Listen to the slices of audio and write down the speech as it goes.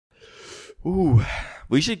Ooh,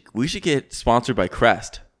 we should get sponsored by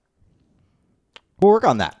Crest. We'll work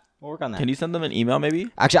on that. Can you send them an email maybe?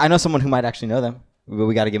 Actually, I know someone who might actually know them. But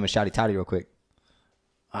we got to give them a shouty touty real quick.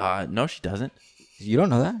 No, she doesn't. You don't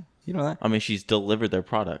know that? You know that? I mean, she's delivered their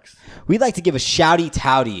products. We'd like to give a shouty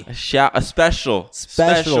touty. A special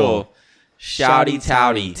shouty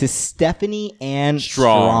touty to Stephanie and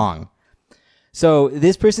Strong. So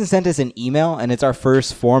this person sent us an email, and it's our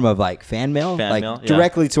first form of like fan mail,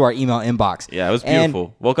 directly to our email inbox. Yeah, it was beautiful.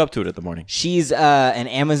 And woke up to it in the morning. She's an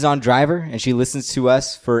Amazon driver, and she listens to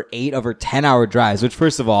us for 8 of her 10-hour drives. Which,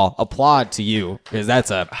 first of all, applaud to you, because that's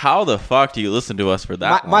a. How the fuck do you listen to us for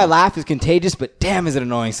that? My laugh is contagious, but damn, is it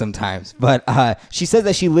annoying sometimes. But she says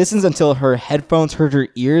that she listens until her headphones hurt her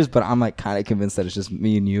ears, but I'm like kind of convinced that it's just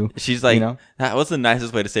me and you. She's like, that was the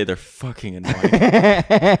nicest way to say they're fucking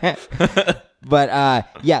annoying. But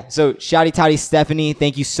yeah, so shouty touty Stephanie,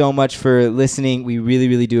 thank you so much for listening. We really,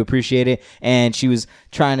 really do appreciate it. And she was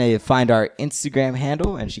trying to find our Instagram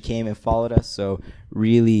handle, and she came and followed us. So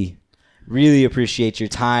really, really appreciate your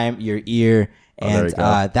time, your ear, and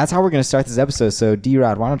that's how we're gonna start this episode. So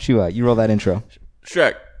D-Rod, why don't you roll that intro?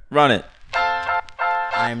 Shrek, run it.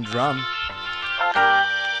 I'm Drumm.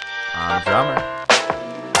 I'm Drummer.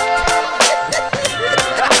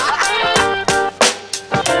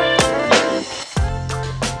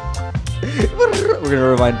 We're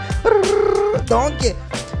gonna rewind. Donkey.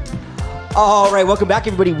 All right, welcome back,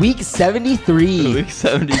 everybody. Week 73. Week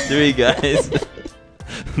 73, guys.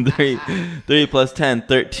 3 plus 10,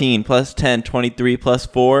 13 plus 10, 23 plus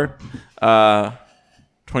 4,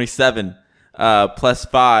 27 plus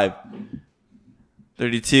 5,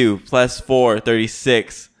 32 plus 4,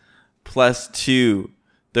 36 plus 2,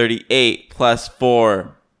 38 plus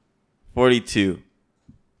 4, 42,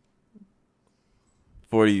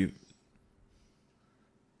 42.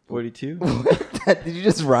 Did you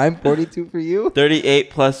just rhyme 42 for you? 38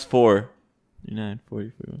 plus 4. 39,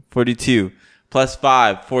 40, 41. 42 plus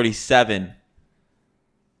 5. 47.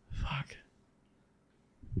 Fuck.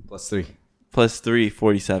 Plus 3. Plus 3.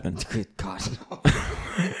 47. Good God, no.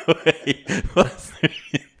 Wait. Plus 3.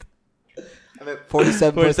 I meant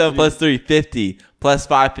 47 plus 3. 50. Plus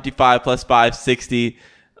 5. 55. Plus 5. 60.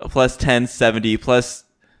 Plus 10. 70. Plus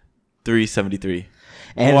 3. 73.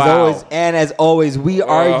 And as always, we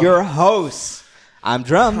are your hosts. I'm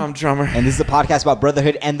Drumm. I'm Drummer. And this is a podcast about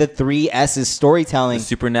brotherhood and the 3 S's: storytelling,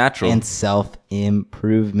 supernatural, and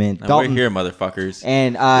self-improvement. And we're here, motherfuckers.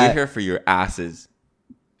 And we're here for your asses.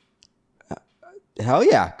 Hell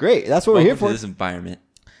yeah. Great. That's what we're here for. This environment.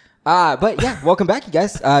 But yeah, welcome back, you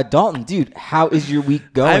guys. Dalton, dude, how is your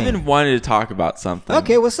week going? I've been wanting to talk about something.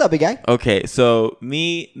 Okay, what's up, big guy? Okay, so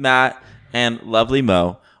me, Matt, and lovely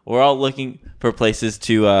Mo, we're all looking for places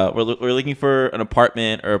to we're looking for an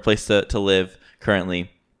apartment or a place to live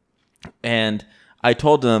currently. And I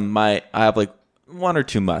told them I have like 1 or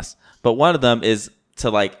 2 musts, but one of them is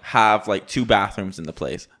to like have like 2 bathrooms in the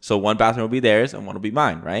place. So one bathroom will be theirs and one will be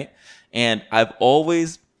mine, right? And I've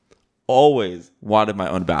always wanted my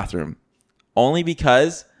own bathroom, only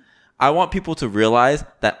because I want people to realize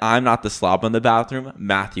that I'm not the slob in the bathroom.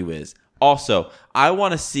 Matthew is. Also, I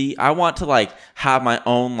want to like have my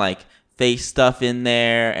own like face stuff in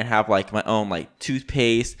there and have like my own like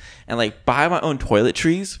toothpaste and like buy my own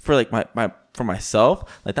toiletries for like for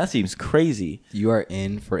myself. Like that seems crazy. You are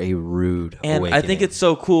in for a rude awakening. I think it's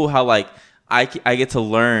so cool how like I get to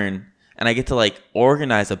learn and I get to like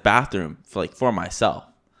organize a bathroom for myself.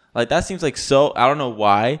 Like that seems like so, I don't know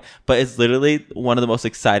why, but it's literally one of the most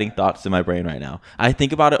exciting thoughts in my brain right now. I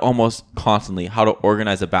think about it almost constantly, how to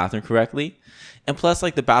organize a bathroom correctly. And plus,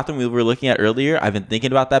 like the bathroom we were looking at earlier, I've been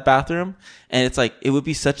thinking about that bathroom, and it's like it would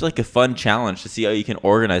be such like a fun challenge to see how you can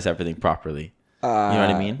organize everything properly. You know what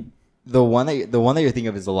I mean? The one that you're thinking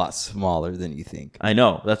of is a lot smaller than you think. I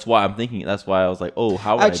know. That's why I'm thinking. That's why I was like, oh,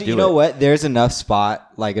 how would I do it? Actually, you know what? There's enough spot,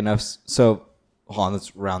 like enough. So, hold on.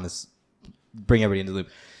 Let's round this. Bring everybody into the loop.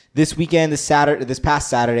 This weekend, this past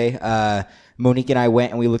Saturday, Monique and I went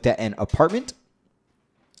and we looked at an apartment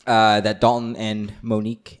that Dalton and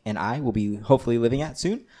Monique and I will be hopefully living at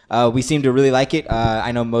soon. We seem to really like it.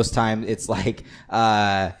 I know most times it's like,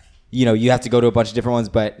 you have to go to a bunch of different ones,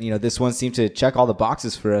 but this one seemed to check all the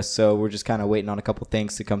boxes for us. So we're just kind of waiting on a couple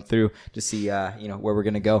things to come through to see, where we're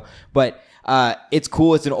going to go. But it's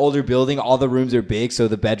cool. It's an older building. All the rooms are big. So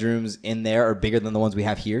the bedrooms in there are bigger than the ones we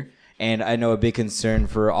have here. And I know a big concern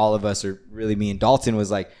for all of us, or really me and Dalton, was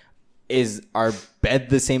like, is our bed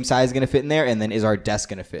the same size going to fit in there? And then is our desk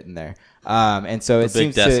going to fit in there? And so it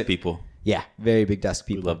seems big desk people. Yeah, very big desk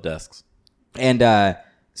people. We love desks. And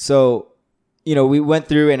so, we went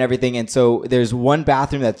through and everything. And so there's one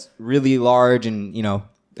bathroom that's really large and,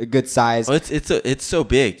 a good size. Oh, it's so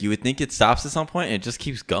big. You would think it stops at some point, and it just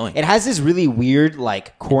keeps going. It has this really weird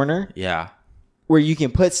like corner Yeah. where you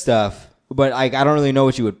can put stuff, but like I don't really know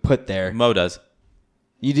what you would put there. Mo does.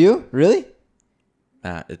 You do? Really?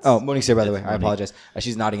 It's, Oh, Monique's here, by the way. I Monique. apologize.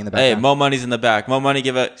 She's nodding in the Hey, background. Mo Money's in the back. Mo Money,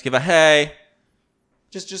 give a hey.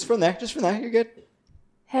 Just from there. Just from there. You're good.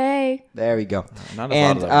 Hey. There we go. Not as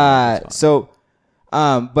And loud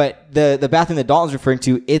as but the bathroom that Dalton's referring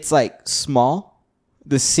to, it's like small.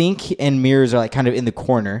 The sink and mirrors are like kind of in the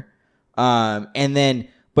corner.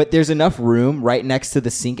 But there's enough room right next to the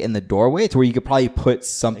sink and the doorway to where you could probably put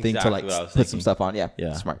something Exactly to what I like was put some thinking. stuff on. Yeah.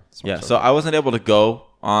 Yeah. Smart. Yeah. So I wasn't able to go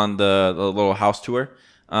on the little house tour.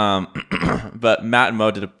 But Matt and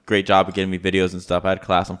Mo did a great job of getting me videos and stuff. I had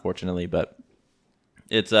class, unfortunately, but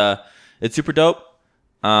it's super dope.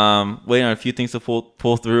 Waiting on a few things to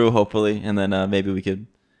pull through, hopefully, and then maybe we could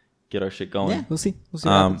get our shit going. Yeah, we'll see. We'll see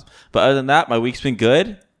what happens. But other than that, my week's been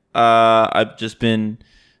good. I've just been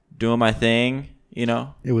doing my thing, you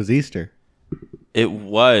know. It was Easter. It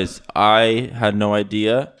was. I had no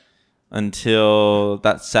idea until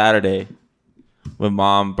that Saturday when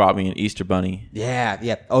Mom brought me an Easter bunny.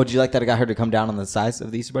 Yeah. Oh, did you like that I got her to come down on the size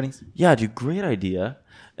of the Easter bunnies? Yeah, dude, great idea.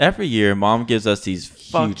 Every year, Mom gives us these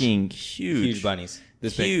fucking huge bunnies.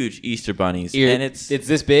 This huge Easter bunnies. big. And it's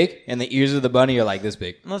this big, and the ears of the bunny are like this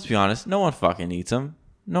big. let's be honest, no one fucking eats them.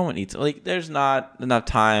 No one eats them. Like, there's not enough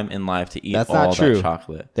time in life to eat That's all not true. that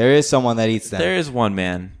chocolate. There is someone that eats them. There is one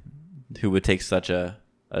man who would take such a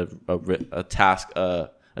task, a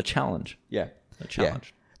challenge. Yeah. A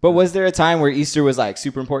challenge. But was there a time where Easter was like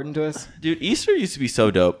super important to us? Dude, Easter used to be so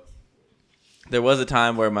dope. There was a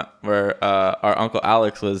time where our Uncle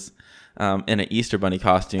Alex was in an Easter bunny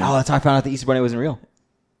costume. Oh, that's how I found out the Easter bunny wasn't real.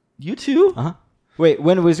 You too? Uh-huh. Wait,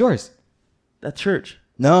 when was yours? At church.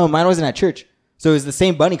 No, mine wasn't at church. So it was the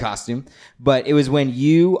same bunny costume, but it was when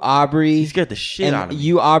you, Aubrey... You scared the shit out of me.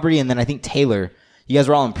 You, Aubrey, and then I think Taylor, you guys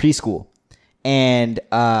were all in preschool. And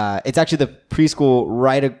it's actually the preschool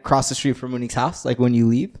right across the street from Monique's house, like when you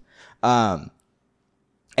leave. And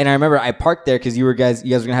I remember I parked there because you guys were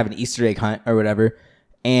going to have an Easter egg hunt or whatever.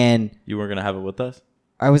 And You weren't going to have it with us?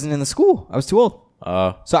 I wasn't in the school. I was too old.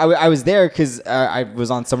 So I was there because I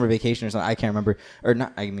was on summer vacation or something. I can't remember. Or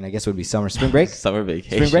not. I mean, I guess it would be spring break. Summer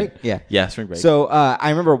vacation. Spring break? Yeah. Yeah, spring break. So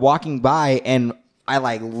I remember walking by and I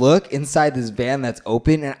like look inside this van that's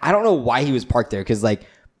open. And I don't know why he was parked there because like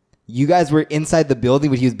you guys were inside the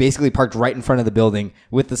building, but he was basically parked right in front of the building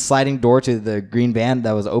with the sliding door to the green van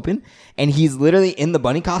that was open. And he's literally in the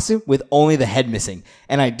bunny costume with only the head missing.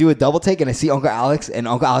 And I do a double take and I see Uncle Alex and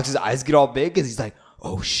Uncle Alex's eyes get all big because he's like,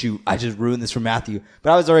 oh shoot, I just ruined this for Matthew.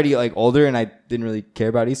 But I was already like older and I didn't really care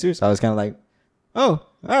about Easter. So I was kind of like, oh,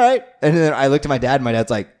 all right. And then I looked at my dad and my dad's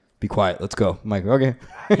like, be quiet, let's go. I'm like, okay.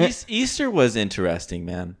 Easter was interesting,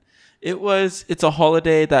 man. It's a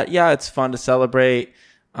holiday that, yeah, it's fun to celebrate.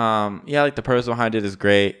 Yeah, like the purpose behind it is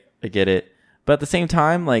great. I get it. But at the same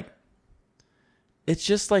time, like, it's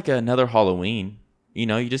just like another Halloween. You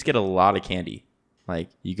know, you just get a lot of candy. Like,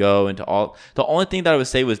 you go into all... The only thing that I would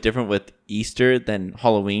say was different with Easter than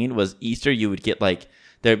Halloween was Easter, you would get, like...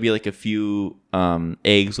 There'd be, like, a few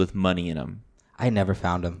eggs with money in them. I never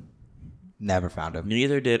found them. Never found them.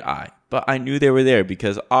 Neither did I. But I knew they were there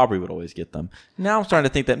because Aubrey would always get them. Now I'm starting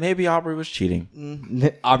to think that maybe Aubrey was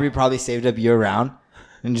cheating. Aubrey probably saved up year round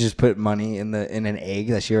and just put money in an egg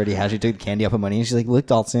that she already had. She took candy off of money and she's like, look,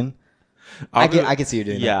 Dalton. I could see you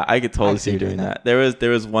doing that. Yeah, I could totally see you doing that. There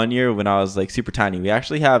was one year when I was like super tiny. We might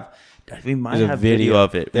have video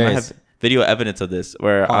of it. We might have video evidence of this.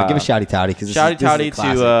 Where give a shouty touty because shouty touty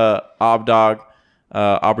to Obdog,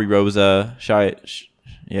 Aubrey Rosa.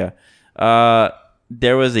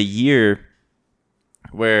 There was a year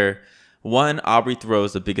where Aubrey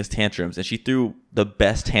throws the biggest tantrums, and she threw the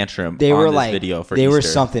best tantrum. They on were this like video for they Easter. were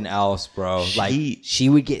something else, bro. She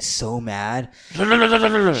would get so mad.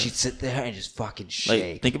 She'd sit there and just fucking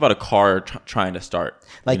shake. Like, think about a car trying to start.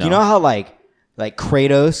 Like, you know how like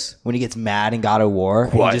Kratos when he gets mad in God of War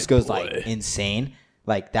and he just goes boy. like insane.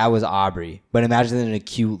 Like that was Aubrey, but imagine it in a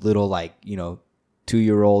cute little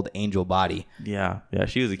 2-year-old angel body. Yeah,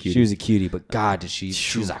 she was a cutie. She was a cutie, but God, she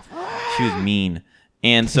was like she was mean.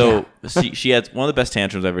 And so she had one of the best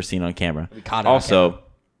tantrums I've ever seen on camera. We caught it on camera.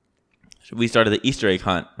 We started the Easter egg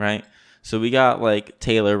hunt, right? So we got like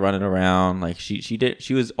Taylor running around. Like she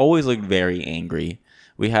was always like very angry.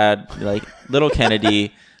 We had like little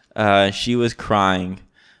Kennedy. She was crying.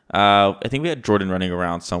 I think we had Jordan running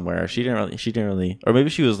around somewhere. She didn't really, or maybe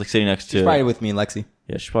she was like sitting next to. She's probably with me and Lexi.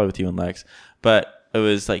 Yeah, she's probably with you and Lex. But it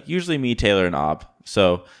was like usually me, Taylor, and Ob.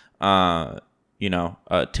 So, Taylor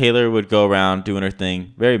would go around doing her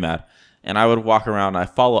thing, very mad. and I would walk around. And I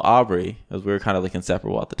follow Aubrey, as we were kind of like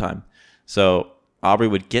inseparable at the time. So Aubrey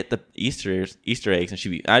would get the Easter eggs,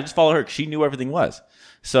 and I just follow her because she knew where everything was.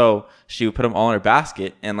 So she would put them all in her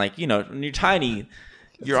basket, and like, you know, when you're tiny,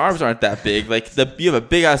 your arms aren't that big. Like you have a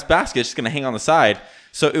big ass basket, it's just gonna hang on the side.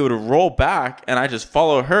 So it would roll back, and I just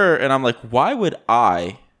follow her, and I'm like, why would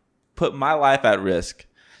I put my life at risk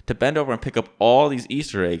to bend over and pick up all these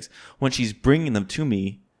Easter eggs when she's bringing them to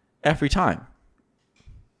me every time?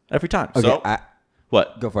 Every time. Okay, So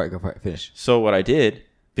what? Go for it. Finish. So what I did,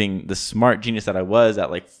 being the smart genius that I was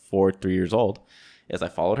at like 3 years old, is I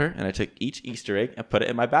followed her and I took each Easter egg and put it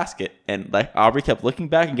in my basket. And like Aubrey kept looking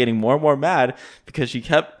back and getting more and more mad because she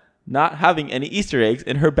kept not having any Easter eggs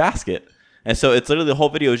in her basket. And so it's literally the whole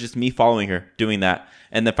video is just me following her doing that.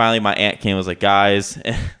 And then finally my aunt came and was like, guys,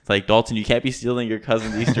 like, Dalton, you can't be stealing your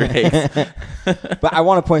cousin's Easter eggs. But I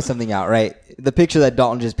want to point something out, right? The picture that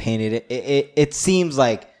Dalton just painted, it seems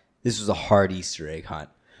like this was a hard Easter egg hunt.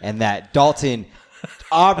 And that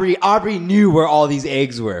Aubrey knew where all these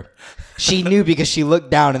eggs were. She knew because she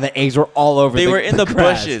looked down and the eggs were all over They were in the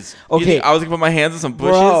grass. bushes. Okay. You think I was going to put my hands in some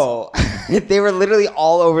bushes? Bro, they were literally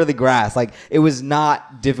all over the grass. Like, it was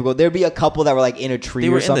not difficult. There'd be a couple that were like in a tree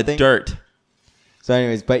or something. They were in the dirt. So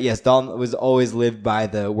anyways, but yes, Dalton was always lived by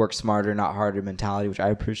the work smarter, not harder mentality, which I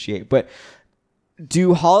appreciate. But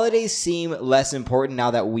do holidays seem less important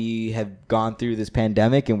now that we have gone through this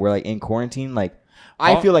pandemic and we're like in quarantine? Like,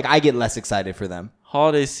 I feel like I get less excited for them.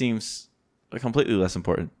 Holidays seems completely less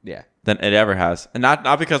important. Yeah. Than it ever has. And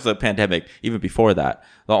not because of the pandemic, even before that.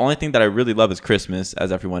 The only thing that I really love is Christmas,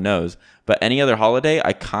 as everyone knows. But any other holiday,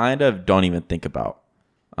 I kind of don't even think about.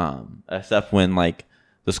 Except when like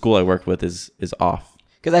the school I work with is off.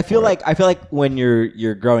 Because I feel like when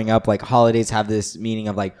you're growing up, like holidays have this meaning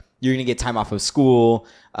of like you're gonna get time off of school.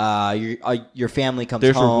 Your family comes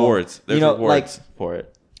home. There's rewards. There's rewards like, for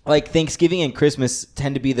it. Like Thanksgiving and Christmas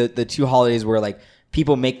tend to be the two holidays where like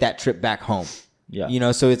people make that trip back home. Yeah. You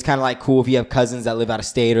know, so it's kind of like cool if you have cousins that live out of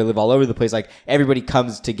state or live all over the place. Like everybody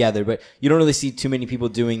comes together, but you don't really see too many people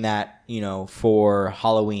doing that, you know, for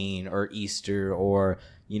Halloween or Easter or,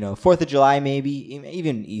 you know, 4th of July, maybe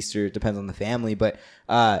even Easter. It depends on the family. But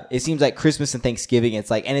it seems like Christmas and Thanksgiving,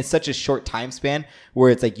 it's like, and it's such a short time span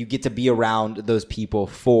where it's like you get to be around those people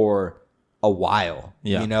for a while,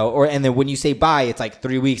 you know, and then when you say bye, it's like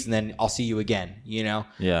 3 weeks and then I'll see you again, you know,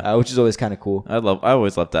 which is always kind of cool. I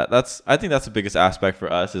always love that. I think that's the biggest aspect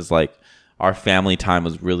for us is like our family time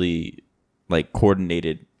was really like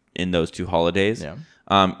coordinated in those two holidays.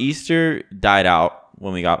 Yeah. Easter died out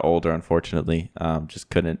when we got older, unfortunately. They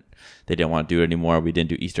didn't want to do it anymore. We didn't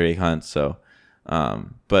do Easter egg hunts. So,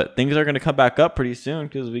 but things are going to come back up pretty soon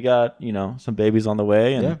because we got, you know, some babies on the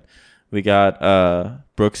way and we got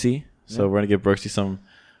Brooksy. So we're going to give Brooksy some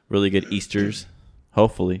really good Easters,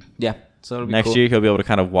 hopefully. Yeah. So it'll be next cool. year he'll be able to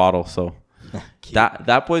kind of waddle. So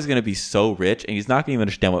that boy's going to be so rich and he's not going to even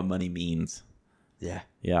understand what money means. Yeah.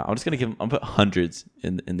 Yeah. I'm just going to put hundreds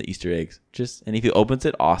in the Easter eggs. And if he opens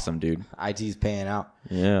it, awesome, dude. IT's paying out.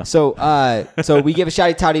 Yeah. So we gave a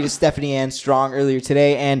shouty toddy to Stephanie Ann Strong earlier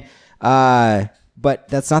today. And, but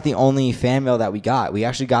that's not the only fan mail that we got. We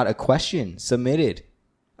actually got a question submitted.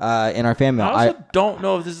 In our fan mail. I also don't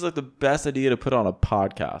know if this is like the best idea to put on a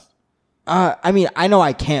podcast. I mean, I know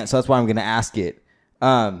I can't, so that's why I'm going to ask it.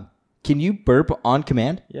 Can you burp on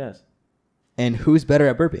command? Yes. And who's better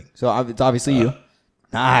at burping? So it's obviously you.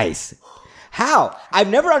 Nice. How? I've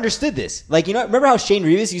never understood this. Like, you know, remember how Shane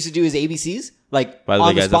Rivas used to do his ABCs? Like, by the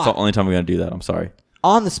way, guys, that's the only time we're going to do that. I'm sorry.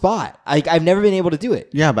 On the spot. I've never been able to do it.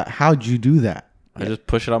 Yeah, but how'd you do that? I just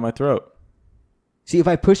push it on my throat. See, if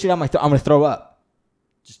I push it on my throat, I'm going to throw up.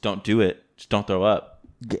 Just don't do it. Just don't throw up.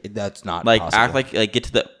 That's not like possible. Act like get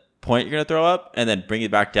to the point you're gonna throw up, and then bring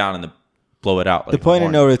it back down and then blow it out. Like the point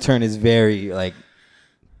of no return is very like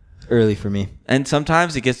early for me. And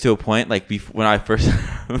sometimes it gets to a point like when I first.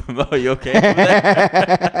 Are you okay?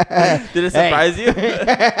 Did it surprise you?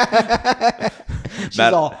 She's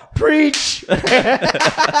all preach.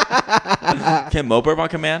 Can Mo burp on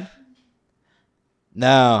command?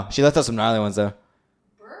 No, she left out some gnarly ones though.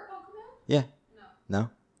 Burp on command? Yeah. No.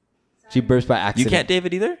 She bursts by accident. You can't,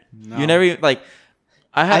 David, either? No. You never even, like...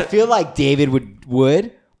 I feel like David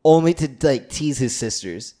would only to like tease his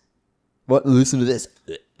sisters. What? Listen to this.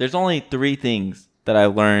 There's only 3 things that I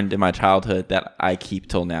learned in my childhood that I keep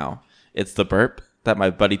till now. It's the burp that my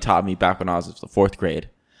buddy taught me back when I was in the 4th grade.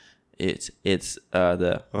 It's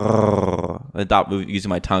the... Not using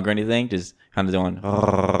my tongue or anything, just kind of doing...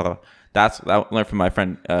 That I learned from my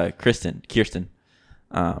friend Kirsten.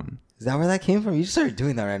 Is that where that came from? You just started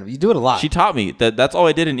doing that randomly. You do it a lot. She taught me. That's all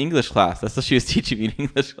I did in English class. That's what she was teaching me in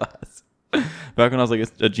English class. Back when I was like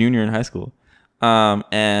a junior in high school.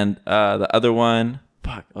 And the other one,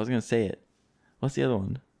 fuck, I was gonna say it. What's the other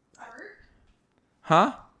one? Fart?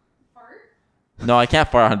 Huh? Fart? No, I can't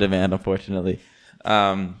fart on demand, unfortunately.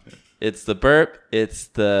 It's the burp, it's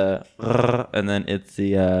the, and then it's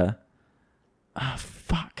the,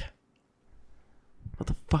 fuck. What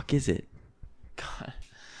the fuck is it? God.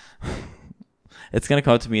 It's gonna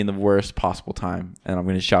come to me in the worst possible time, and I'm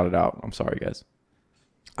gonna shout it out. I'm sorry, guys.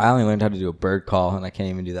 I only learned how to do a bird call, and I can't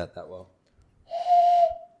even do that well.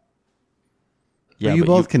 Yeah, but you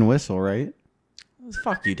both can whistle, right?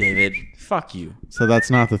 Fuck you, David. Fuck you. So that's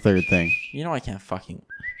not the third thing. You know I can't fucking.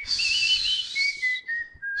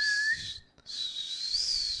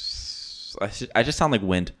 I just sound like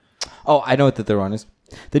wind. Oh, I know what the third one is.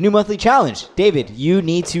 The new monthly challenge. David, you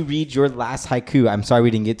need to read your last haiku. I'm sorry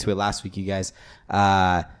we didn't get to it last week, you guys.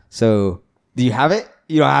 So, do you have it?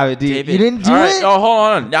 You don't have it, do you? David, you didn't do it? Oh, hold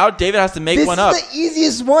on. Now David has to make one up. This is the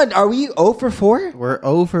easiest one. Are we 0 for 4? We're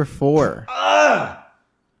 0 for 4.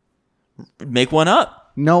 Make one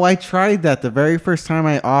up. No, I tried that the very first time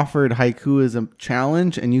I offered haiku as a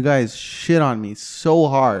challenge, and you guys shit on me so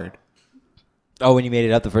hard. Oh, when you made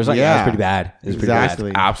it up the first time? Yeah, it was pretty bad. It was exactly.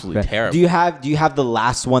 pretty bad. Absolutely terrible. Do you have the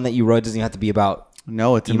last one that you wrote? Doesn't have to be about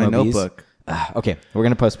No, it's in my notebook. Okay, we're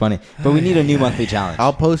going to postpone it. But we need a new monthly challenge.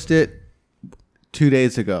 I'll post it 2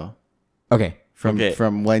 days ago. Okay.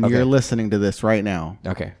 From when you're listening to this right now.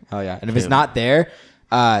 Okay. Oh, yeah. And if it's not there,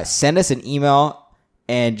 send us an email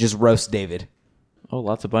and just roast David. Oh,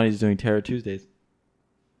 lots of bunnies doing Terror Tuesdays.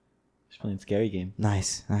 Just playing scary game.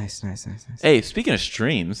 Nice. Hey, speaking of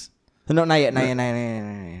streams. No, not yet.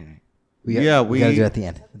 We got to do it at the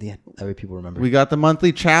end. That way people remember. We got the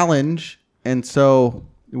monthly challenge, and so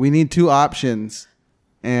we need 2 options.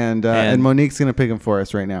 And Monique's going to pick them for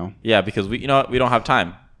us right now. Yeah, because we don't have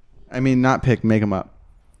time. I mean, not pick, make them up.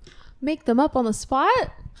 Make them up on the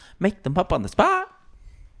spot? Make them up on the spot.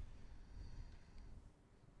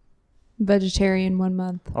 Vegetarian 1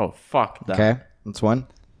 month. Oh, fuck that. Okay, that's one.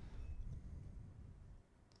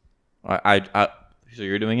 So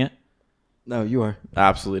you're doing it? No, you are.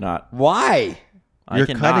 Absolutely not. Why? You're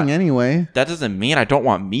cutting anyway. That doesn't mean I don't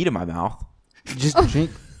want meat in my mouth. Just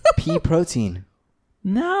drink pea protein.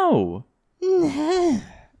 No.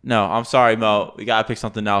 No, I'm sorry, Mo. We gotta pick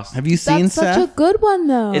something else. Have you seen That's Seth? such a good one,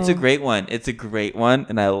 though. It's a great one,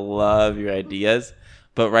 and I love your ideas.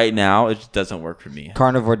 But right now, it just doesn't work for me.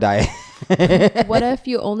 Carnivore diet. What if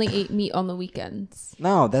you only ate meat on the weekends?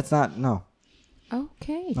 No, that's not. No.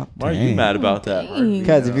 Okay. Why are you mad about that?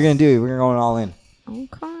 Because if you're gonna do it, we're going all in.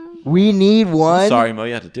 Okay. We need one. Sorry, Mo.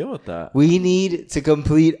 You have to deal with that. We need to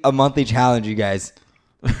complete a monthly challenge, you guys.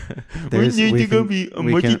 We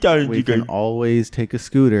can always take a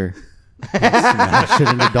scooter and smash it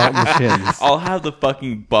into Dalton's shins. I'll have the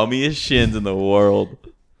fucking bummiest shins in the world.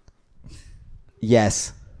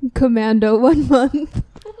 Yes. Commando 1 month.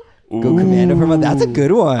 Go Commando for a month. That's a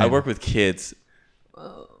good one. I work with kids.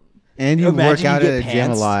 And you work out at a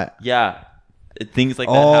gym a lot. Yeah. Things like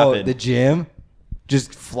that happen. The gym?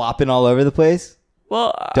 Just flopping all over the place?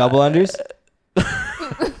 Well, Double unders?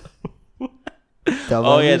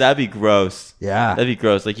 Oh, yeah, that'd be gross. Yeah. That'd be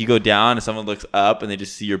gross. Like you go down and someone looks up and they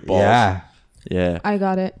just see your balls. Yeah. I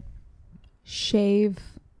got it. Shave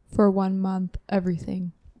for 1 month.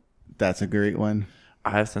 Everything. That's a great one.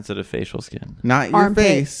 I have sensitive facial skin. Not your Armpit.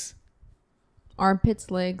 face. Armpits,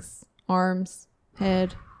 legs, arms,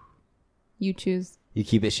 head. You choose. You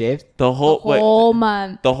keep it shaved? The whole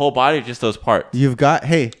month. The whole body or just those parts? You've got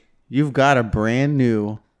a brand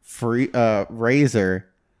new free razor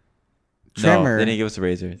trimmer. No, they didn't give us a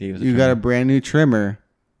razor. You got a brand new trimmer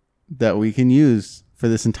that we can use for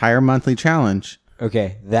this entire monthly challenge.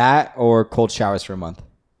 Okay, that or cold showers for a month.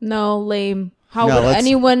 No, lame. How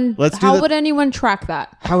would anyone track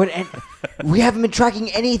that? We haven't been tracking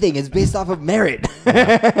anything. It's based off of merit.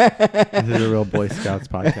 This is a real Boy Scouts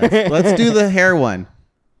podcast. Let's do the hair one.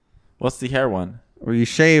 What's the hair one? Where you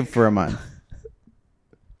shave for a month.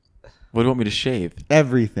 What do you want me to shave?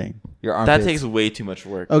 Everything. Your armpits. That takes way too much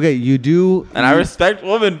work. Okay, you do. And I respect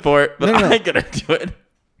women for it, but No. I ain't gonna do it.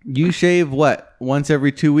 You shave what? Once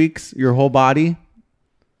every 2 weeks, your whole body?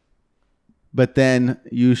 But then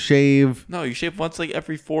you shave. No, you shave once like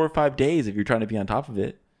every 4 or 5 days if you're trying to be on top of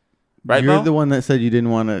it. Right, You're Mo? the one that said you didn't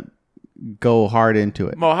want to go hard into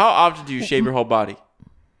it. Mo, how often do you shave your whole body?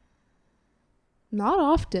 Not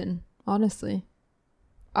often, honestly.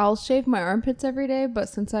 I'll shave my armpits every day, but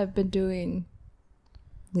since I've been doing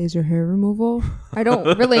laser hair removal, I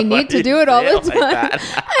don't really need to do it all the time.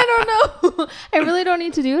 I don't know. I really don't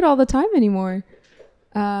need to do it all the time anymore.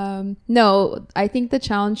 No, I think the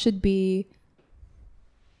challenge should be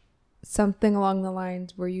something along the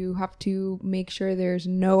lines where you have to make sure there's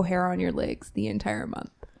no hair on your legs the entire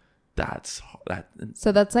month.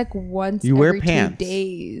 So that's like once You wear every pants. 2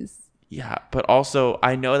 days. Yeah, but also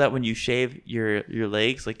I know that when you shave your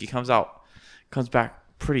legs, like it comes back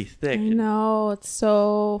pretty thick. I know, it's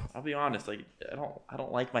so... I'll be honest, like I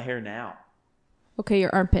don't like my hair now. Okay,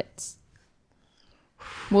 your armpits.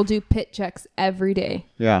 We'll do pit checks every day.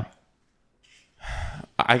 Yeah.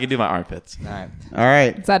 I can do my armpits. All right. All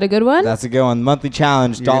right. Is that a good one? That's a good one. Monthly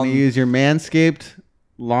challenge. You're going Dalton to use your Manscaped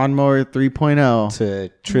Lawnmower 3.0. to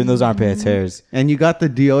trim those armpits hairs. And you got the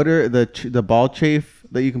deodor, the ball chafe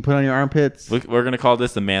that you can put on your armpits. We're going to call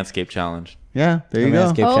this the Manscaped Challenge. Yeah, there you The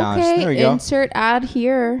go. Manscaped challenge. There we Okay, go. insert ad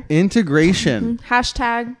here. Integration.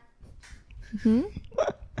 Hashtag.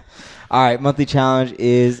 All right, monthly challenge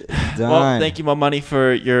is done. Well, thank you, Mo Money,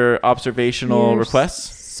 for your observational You're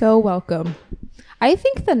requests. So welcome. I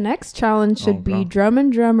think the next challenge should be Drumm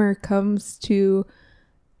and Drummer comes to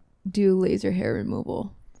do laser hair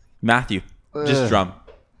removal. Matthew, just Drumm.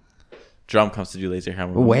 Drumm comes to do laser hair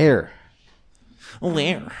removal. Where?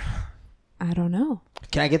 Where? I don't know.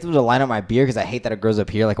 Can I get them to line up my beard because I hate that it grows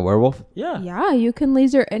up here like a werewolf? Yeah. Yeah, you can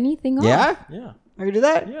laser anything off. Yeah? Yeah. I can do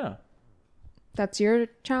that? Yeah. That's your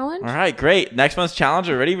challenge? All right, great. Next month's challenge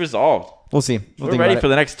already resolved. We'll see. We're ready for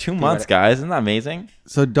the next 2 months, about guys. Isn't that amazing?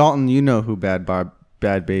 So, Dalton, you know who Bad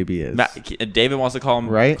Baby is. David wants to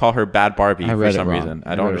Right? call her Bad Barbie I for read some it wrong. reason.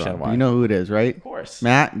 I don't read it understand wrong. why. You know who it is, right? Of course.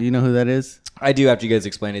 Matt, do you know who that is? I do after you guys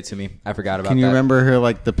explain it to me. I forgot about that. Can you remember her,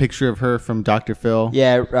 like the picture of her from Dr. Phil?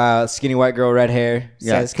 Yeah, skinny white girl, red hair.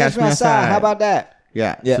 Yeah, Says, catch me outside. How about that?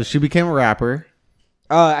 Yeah. Yeah. So she became a rapper.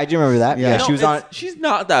 Oh, I do remember that. Yeah. Yeah, she was on. She's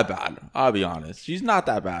not that bad. I'll be honest. She's not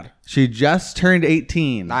that bad. She just turned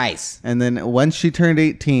 18. Nice. And then once she turned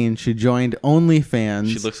 18, she joined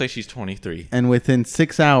OnlyFans. She looks like she's 23. And within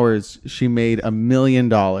 6 hours, she made $1 million.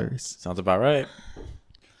 Sounds about right.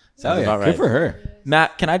 Sounds about right. Good for her.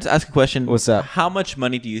 Matt, can I just ask a question? What's up? How much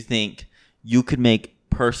money do you think you could make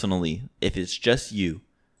personally if it's just you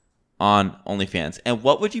on OnlyFans? And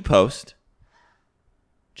what would you post?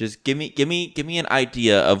 Just give me an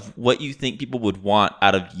idea of what you think people would want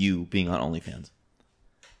out of you being on OnlyFans.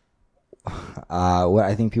 What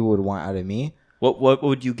I think people would want out of me? What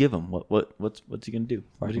would you give them? What's he gonna do?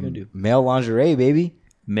 What's he gonna do? Male lingerie, baby.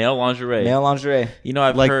 Male lingerie. Male lingerie. You know,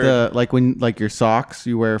 I've Like heard like your socks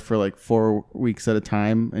you wear for like 4 weeks at a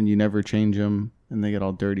time and you never change them and they get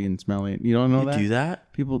all dirty and smelly. You don't know you that?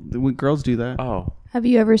 do that. Girls do that. Oh, Have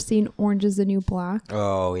you ever seen Orange is the New Black?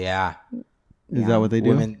 Oh yeah. Is that what they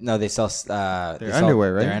do? Women? No, they sell Their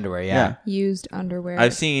underwear, right? Their underwear. Yeah. Used underwear.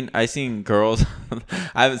 I've seen girls.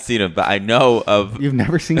 I haven't seen them, but I know of. You've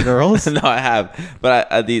never seen girls? No, I have. But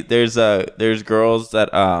there's girls that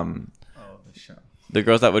the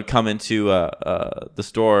girls that would come into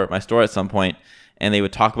my store at some point, and they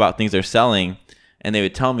would talk about things they're selling, and they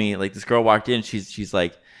would tell me, like, this girl walked in, she's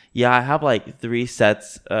like, yeah, I have like 3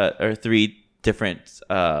 sets or 3 different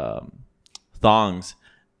thongs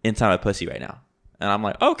inside my pussy right now. And I'm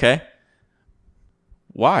like, okay,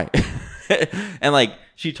 why? And like,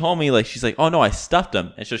 she told me, like, she's like, oh no, I stuffed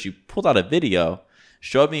them. And so she pulled out a video,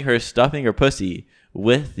 showed me her stuffing her pussy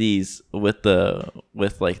with the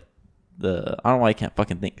I don't know why I can't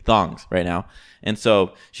fucking think thongs right now. And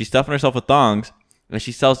so she's stuffing herself with thongs, and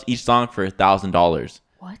she sells each thong for $1,000.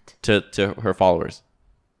 What? To her followers.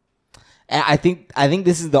 And I think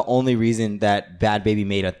this is the only reason that Bad Baby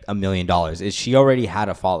made $1 million is she already had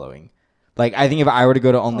a following. Like, I think if I were to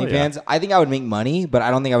go to OnlyFans, I think I would make money, but I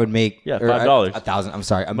don't think I would make $5. $1,000. I'm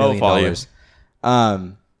sorry, $1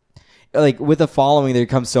 million. Like with a following, there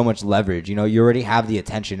comes so much leverage. You know, you already have the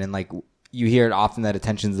attention, and like you hear it often that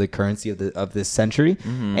attention is the currency of this century.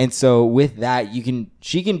 Mm-hmm. And so with that,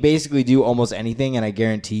 she can basically do almost anything, and I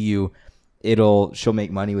guarantee you, she'll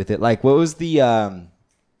make money with it. Like, what was the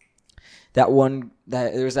there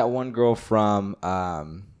was that one girl from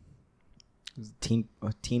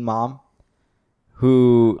Teen Mom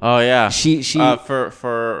who she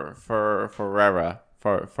Ferrari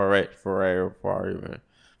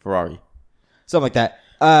something like that,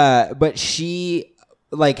 but she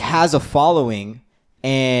like has a following,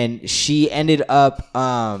 and she ended up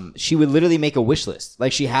she would literally make a wish list.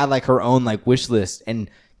 Like, she had like her own like wish list, and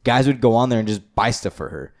guys would go on there and just buy stuff for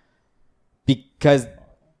her because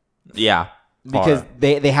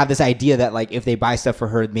they have this idea that like if they buy stuff for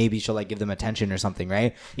her, maybe she'll like give them attention or something,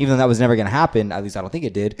 right? Even though that was never going to happen. At least I don't think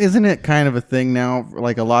it did. Isn't it kind of a thing now?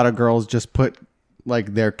 Like, a lot of girls just put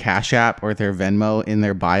like their Cash App or their Venmo in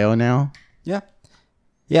their bio now.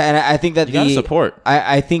 Yeah, and I think that you gotta support.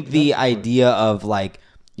 I think the idea of like,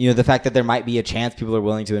 the fact that there might be a chance people are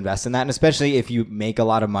willing to invest in that, and especially if you make a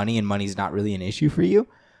lot of money and money's not really an issue for you.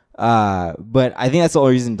 But I think that's the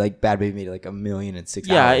only reason like Bhad Babie made like $1 million in 6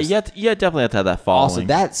 hours. Yeah, you definitely have to have that following. Also,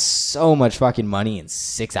 that's so much fucking money in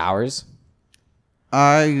 6 hours.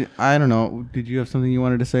 I don't know. Did you have something you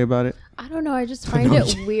wanted to say about it? I don't know. I just find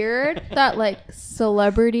it weird that like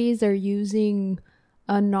celebrities are using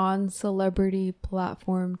a non-celebrity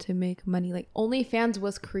platform to make money. Like OnlyFans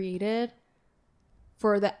was created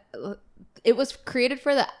for the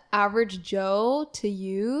average Joe to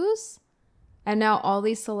use. And now all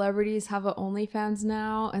these celebrities have an OnlyFans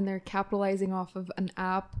now, and they're capitalizing off of an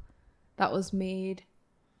app that was made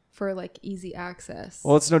for like easy access.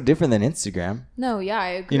 Well, it's no different than Instagram. No, yeah, I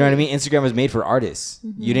agree. You know what I mean? Instagram was made for artists.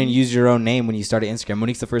 Mm-hmm. You didn't use your own name when you started Instagram.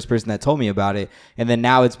 Monique's the first person that told me about it. And then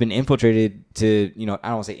now it's been infiltrated to, I don't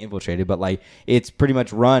want to say infiltrated, but like it's pretty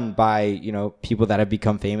much run by, people that have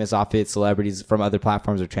become famous off it. Celebrities from other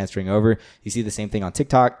platforms are transferring over. You see the same thing on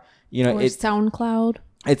TikTok. Or it's SoundCloud.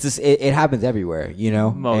 It's just, it happens everywhere,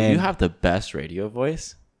 Mo, you have the best radio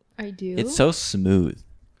voice. I do. It's so smooth.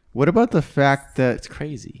 What about the fact that it's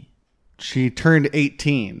crazy? She turned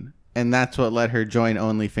 18, and that's what let her join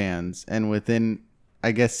OnlyFans. And within,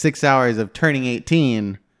 I guess, 6 hours of turning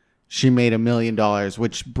 18, she made $1 million,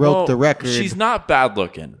 which broke the record. She's not bad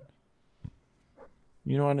looking.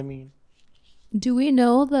 You know what I mean? Do we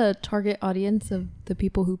know the target audience of the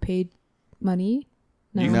people who paid money?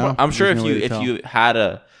 No. I'm sure if you had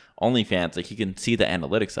a OnlyFans, like you can see the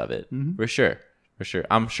analytics of it. Mm-hmm. For sure.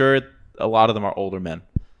 I'm sure a lot of them are older men.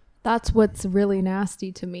 That's what's really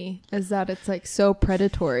nasty to me, is that it's like so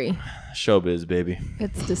predatory. Showbiz, baby.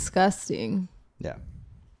 It's disgusting. Yeah.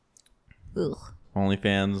 Ugh.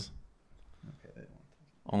 OnlyFans.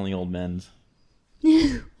 Only old men's.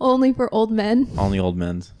 Only for old men. Only old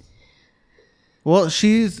men's. Well,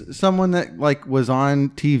 she's someone that like was on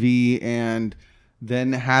TV and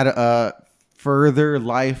then had a further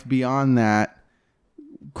life beyond that,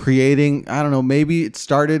 creating, I don't know, maybe it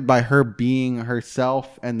started by her being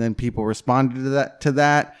herself, and then people responded to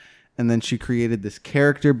that, and then she created this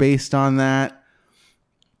character based on that,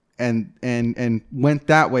 and went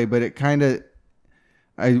that way. But it kind of,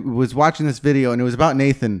 I was watching this video, and it was about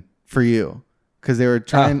Nathan For You, because they were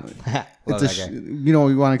trying. It's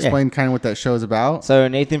you want to explain kind of what that show is about? So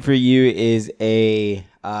Nathan For You is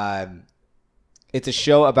it's a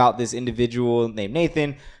show about this individual named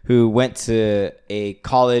Nathan who went to a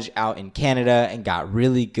college out in Canada and got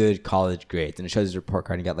really good college grades. And it shows his report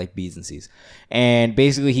card and he got like B's and C's. And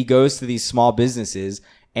basically he goes to these small businesses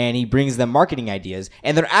and he brings them marketing ideas,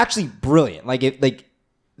 and they're actually brilliant.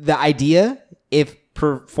 The idea, if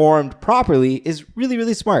performed properly, is really,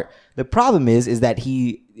 really smart. The problem is that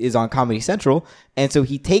he is on Comedy Central, and so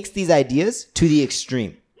he takes these ideas to the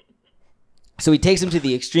extreme. So he takes them to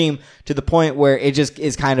the extreme to the point where it just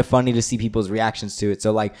is kind of funny to see people's reactions to it.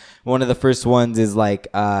 So like one of the first ones is like,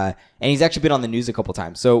 and he's actually been on the news a couple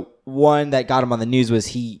times. So one that got him on the news was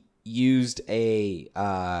he used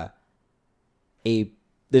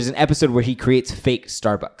there's an episode where he creates fake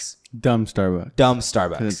Starbucks. Dumb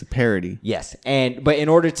Starbucks. Because it's a parody. Yes. But in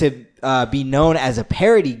order to be known as a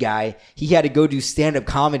parody guy, he had to go do stand-up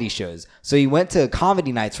comedy shows. So he went to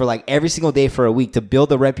comedy nights for like every single day for a week to build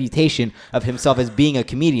a reputation of himself as being a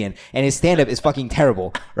comedian. And his stand-up is fucking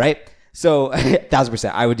terrible, right? So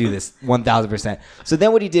 1,000%, I would do this 1,000%. So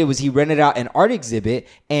then what he did was he rented out an art exhibit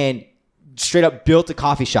and straight up built a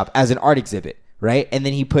coffee shop as an art exhibit, right? And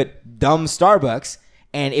then he put Dumb Starbucks,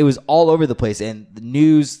 and it was all over the place, and the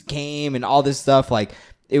news came and all this stuff. Like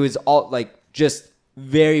it was all like just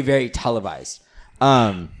very, very televised.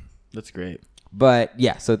 That's great. But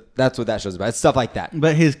yeah, so that's what that show's about. It's stuff like that.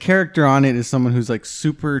 But his character on it is someone who's like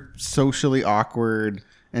super socially awkward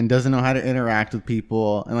and doesn't know how to interact with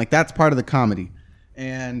people, and like that's part of the comedy.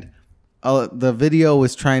 And the video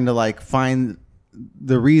was trying to like find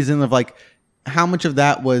the reason of like how much of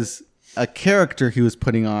that was a character he was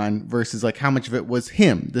putting on versus like how much of it was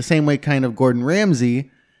him. The same way kind of Gordon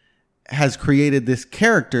Ramsay has created this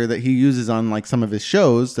character that he uses on like some of his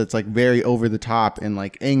shows that's like very over the top and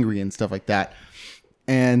like angry and stuff like that.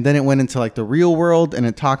 And then it went into like the real world, and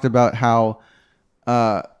it talked about how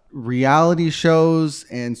reality shows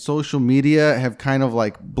and social media have kind of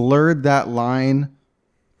like blurred that line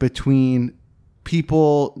between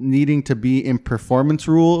people needing to be in performance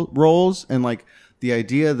roles, and like the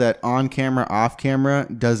idea that on camera, off camera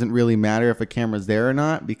doesn't really matter if a camera's there or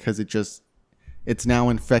not, because it's now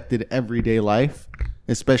infected everyday life,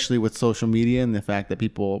 especially with social media and the fact that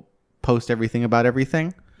people post everything about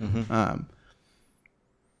everything. Mm-hmm.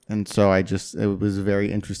 And so it was a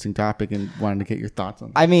very interesting topic and wanted to get your thoughts on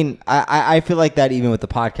it. I mean, I feel like that even with the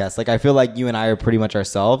podcast. Like, I feel like you and I are pretty much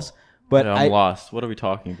ourselves. But Yeah, I'm lost. What are we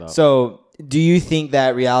talking about? So, do you think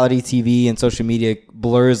that reality TV and social media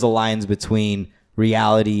blurs the lines between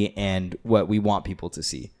reality and what we want people to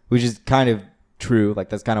see? Which is kind of true. Like,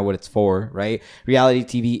 that's kind of what it's for, right? Reality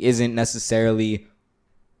TV isn't necessarily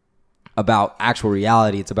about actual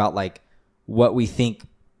reality. It's about, like, what we think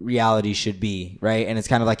reality should be, right? And it's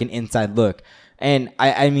kind of like an inside look. And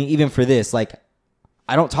I mean, even for this, like,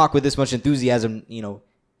 I don't talk with this much enthusiasm,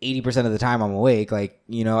 80% of the time I'm awake. Like,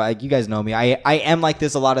 like, you guys know me. I am like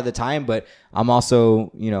this a lot of the time, but I'm also,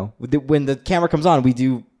 when the camera comes on, we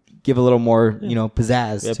do give a little more,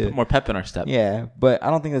 pizzazz to put more pep in our step. Yeah, but I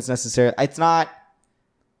don't think that's necessary.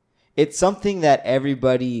 It's something that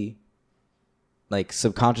everybody, like,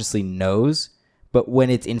 subconsciously knows, but when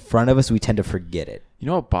it's in front of us, we tend to forget it. You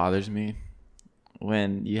know what bothers me?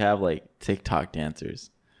 When you have, like, TikTok dancers.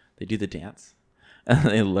 They do the dance. And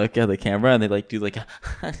they look at the camera and they, like, do, like,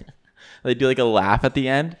 they do, like, a laugh at the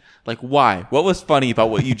end. Like, why? What was funny about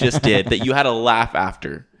what you just did that you had a laugh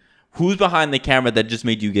after? Who's behind the camera that just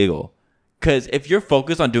made you giggle? Because if you're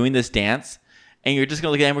focused on doing this dance and you're just going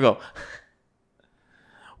to look at the camera and go,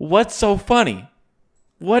 what's so funny?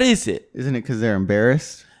 What is it? Isn't it because they're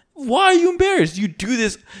embarrassed? Why are you embarrassed? You do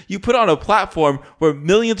this. You put on a platform where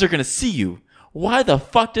millions are going to see you. Why the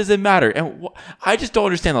fuck does it matter? And I just don't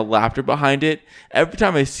understand the laughter behind it. Every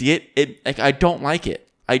time I see it, like, I don't like it.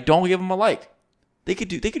 I don't give them a like. They could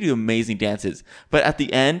do amazing dances, but at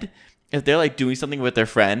the end, if they're, like, doing something with their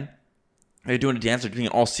friend, they're doing a dance, they're doing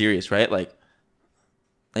it all serious, right? Like,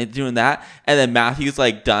 they're doing that, and then Matthew's,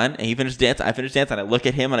 like, done, and he finished dancing. I finished dancing, and I look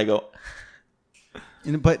at him and I go.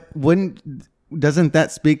 But doesn't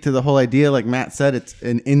that speak to the whole idea? Like Matt said, it's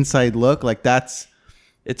an inside look. Like,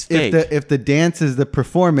 It's fake. If the dance is the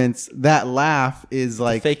performance, that laugh is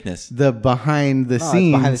like fakeness. The behind the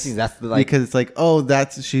scenes. It's behind the scenes. That's because it's like,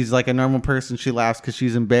 she's like a normal person. She laughs because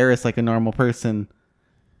she's embarrassed like a normal person.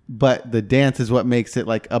 But the dance is what makes it,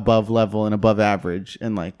 like, above level and above average.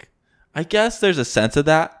 And, like, I guess there's a sense of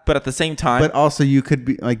that, but at the same time, but also you could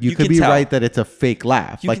be like, you could be right that it's a fake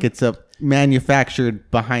laugh. Like, it's a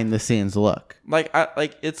manufactured behind the scenes look. Like,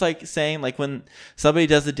 it's like saying, like, when somebody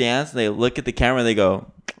does a dance and they look at the camera and they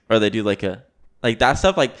go, or they do like that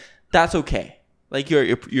stuff, like, that's okay. Like,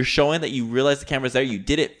 you're showing that you realize the camera's there. You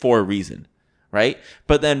did it for a reason, right?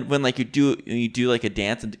 But then when, like, you do like a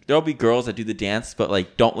dance, and there'll be girls that do the dance, but,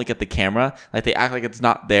 like, don't look at the camera. Like, they act like it's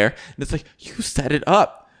not there, and it's like, you set it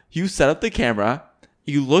up. You set up the camera.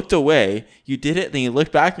 You looked away. You did it. Then you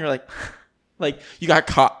looked back and you're like. Like, you got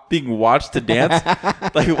caught being watched to dance.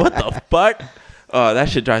 Like, what the fuck? Oh, that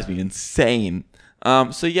shit drives me insane.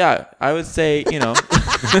 So yeah, I would say,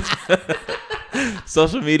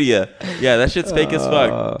 social media. Yeah, that shit's fake as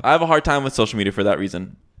fuck. I have a hard time with social media for that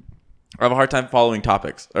reason. I have a hard time following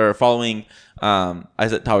topics or following. I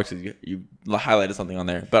said topics. You highlighted something on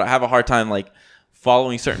there, but I have a hard time, like,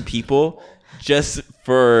 following certain people just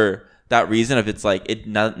for that reason. If it's like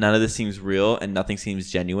none of this seems real and nothing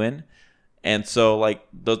seems genuine. And so, like,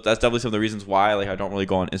 that's definitely some of the reasons why, like, I don't really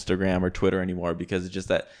go on Instagram or Twitter anymore, because it's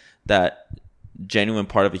just that genuine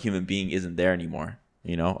part of a human being isn't there anymore.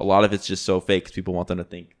 A lot of it's just so fake because people want them to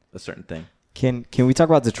think a certain thing. Can we talk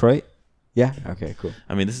about Detroit? Yeah. Okay. Cool.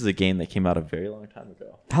 I mean, this is a game that came out a very long time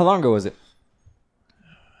ago. How long ago was it?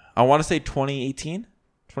 I want to say 2018,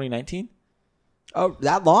 2019. Oh,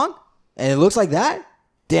 that long? And it looks like that?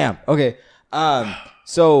 Damn. Okay.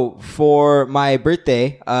 So for my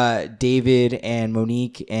birthday, David and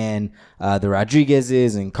Monique and the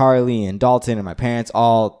Rodriguezes and Carly and Dalton and my parents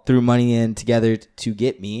all threw money in together to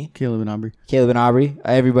get me. Caleb and Aubrey,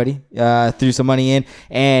 everybody threw some money in,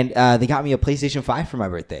 and they got me a PlayStation 5 for my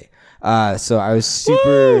birthday. So I was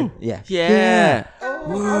super... Woo! Yeah. Yeah.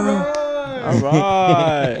 All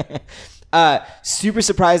right. Super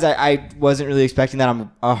surprised. I wasn't really expecting that.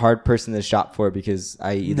 I'm a hard person to shop for because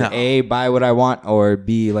I either A, buy what I want, or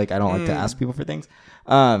B, like, I don't like to ask people for things.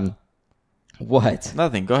 What?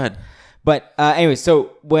 Nothing. Go ahead. But anyway,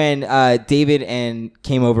 so when David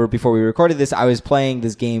came over before we recorded this, I was playing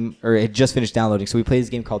this game, or it just finished downloading. So we played this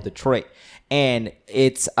game called Detroit, and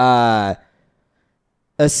it's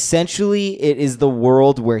essentially, it is the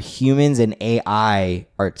world where humans and AI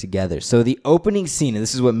are together. So the opening scene, and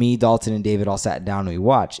this is what me, Dalton, and David all sat down and we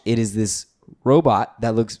watched. It is this robot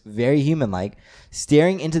that looks very human-like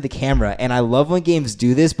staring into the camera. And I love when games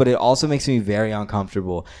do this, but it also makes me very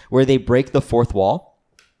uncomfortable, where they break the fourth wall.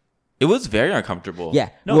 It was very uncomfortable. Yeah.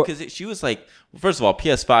 No, because she was like, first of all,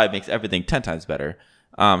 PS5 makes everything 10 times better.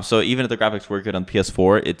 So even if the graphics were good on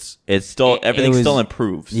PS4, it's still everything still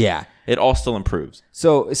improves. Yeah. It all still improves.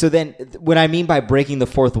 So then what I mean by breaking the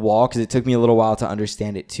fourth wall, because it took me a little while to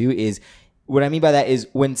understand it too, is what I mean by that is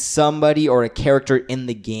when somebody or a character in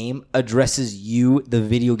the game addresses you, the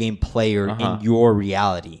video game player, in your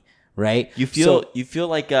reality, right? You feel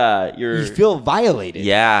like you feel violated.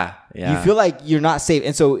 Yeah. You feel like you're not safe.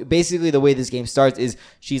 And so basically the way this game starts is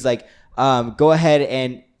she's like, go ahead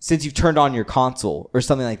and since you've turned on your console or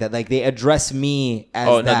something like that, like they address me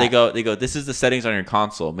as they go, this is the settings on your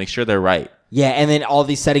console. Make sure they're right. Yeah, and then all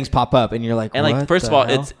these settings pop up and you're like, and like first of all,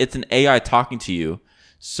 it's an AI talking to you.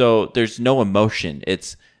 So there's no emotion.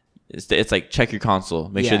 It's like check your console,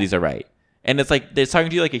 make sure these are right. And it's like it's talking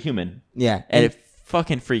to you like a human. Yeah. And it's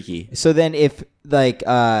fucking freaky. So then if like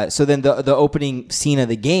so then the opening scene of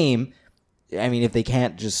the game, I mean if they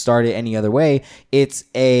can't just start it any other way, it's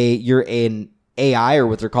you're an AI or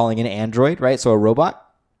what they're calling an android, right? So a robot.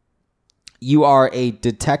 You are a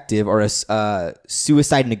detective or a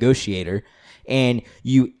suicide negotiator. And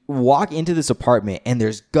you walk into this apartment and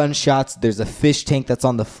there's gunshots. There's a fish tank that's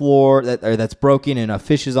on the floor that's broken and a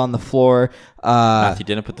fish is on the floor. Matthew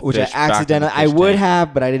didn't put the which fish I accidentally, back in the fish I would tank.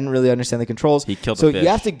 have, but I didn't really understand the controls. He killed the So fish. you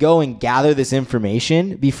have to go and gather this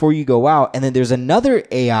information before you go out. And then there's another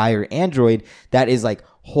AI or android that is like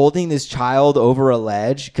holding this child over a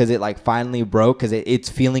ledge because it like finally broke because it's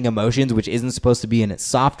feeling emotions, which isn't supposed to be in its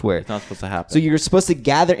software. It's not supposed to happen. So you're supposed to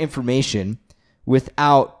gather information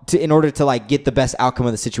in order to like get the best outcome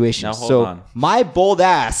of the situation. Now, hold on. My bold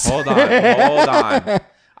ass. Hold on. I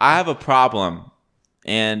have a problem.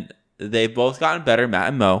 And they've both gotten better, Matt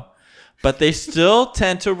and Mo. But they still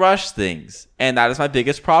tend to rush things. And that is my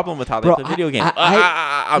biggest problem with how they play video games.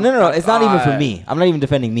 No. It's not even for me. I'm not even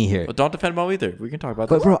defending me here. Well, don't defend Mo either. We can talk about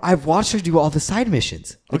But this. bro, I've watched her do all the side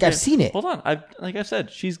missions. Like Okay, I've seen it. Hold on. Like I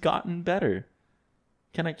said, she's gotten better.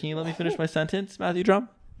 Can you let me finish my sentence, Matthew Drumm?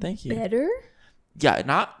 Thank you. Better? Yeah,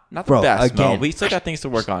 not the Bro, best, Mo. again. We still got things to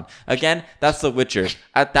work on. Again, that's The Witcher.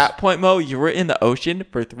 At that point, Mo, you were in the ocean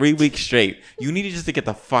for 3 weeks straight. You needed just to get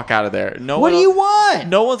the fuck out of there. What do you want?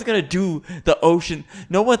 No one's gonna do the ocean.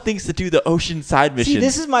 No one thinks to do the ocean side missions. See,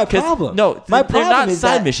 this is my problem. No, my they're problem not is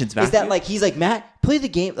side that, missions, is Matthew. that like he's like, Matt, play the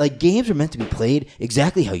game. Like games are meant to be played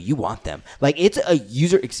exactly how you want them. Like it's a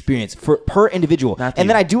user experience per individual. Matthew. And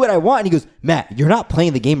then I do what I want, and he goes, Matt, you're not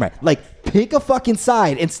playing the game right. Like pick a fucking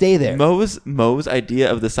side and stay there. Mo's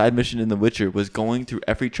idea of the side mission in The Witcher was going through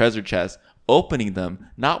every treasure chest, opening them,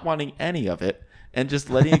 not wanting any of it, and just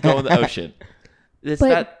letting it go in the ocean.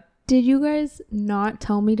 Did you guys not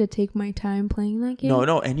tell me to take my time playing that game?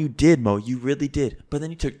 No, and you did, Mo. You really did. But then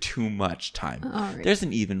you took too much time. All right. There's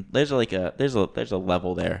a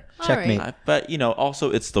level there. Checkmate. All right. But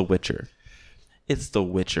also it's The Witcher. It's The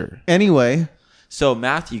Witcher. Anyway, So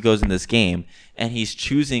Matthew goes in this game and he's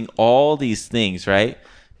choosing all these things, right?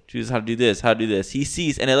 Choose how to do this, how to do this. He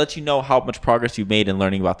sees, and it lets you know how much progress you've made in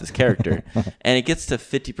learning about this character. And it gets to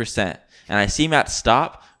 50%. And I see Matt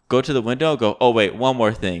stop, go to the window, go, oh, wait, one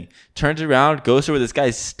more thing. Turns around, goes to where this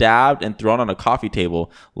guy's stabbed and thrown on a coffee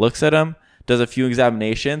table, looks at him, does a few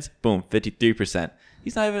examinations, boom, 53%.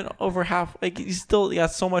 He's not even over half. Like he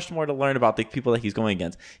has so much more to learn about the people that he's going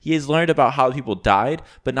against. He has learned about how people died,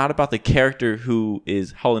 but not about the character who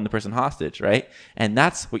is holding the person hostage, right? And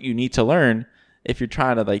that's what you need to learn if you're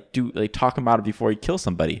trying to talk him out of before he kills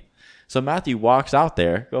somebody. So Matthew walks out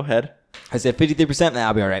there. Go ahead. I said 53%,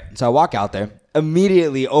 I'll be all right. So I walk out there,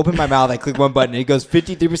 immediately open my mouth, I click one button, and it goes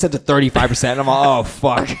 53% to 35%. And I'm like, oh,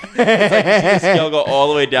 fuck. The scale go all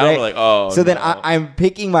the way down. Right? We're like, oh. So then no. I'm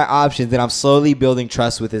picking my options, and I'm slowly building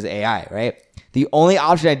trust with his AI, right? The only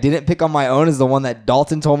option I didn't pick on my own is the one that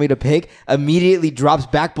Dalton told me to pick. Immediately drops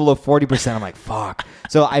back below 40%. I'm like, fuck.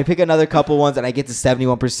 So I pick another couple ones, and I get to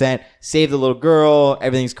 71%. Save the little girl.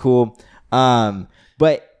 Everything's cool. But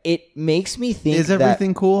it makes me think is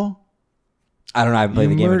everything cool? I don't know. I haven't played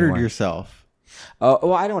the You game murdered anymore. yourself. Oh,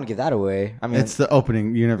 well, I don't want to give that away. I mean, It's the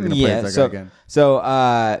opening. You're never gonna play that guy again.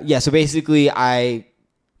 So basically, I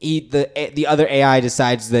eat the other AI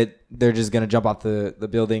decides that they're just gonna jump off the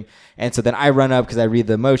building, and so then I run up because I read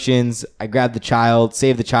the emotions. I grab the child,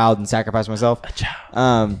 save the child, and sacrifice myself. But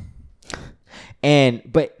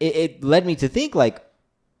it led me to think like.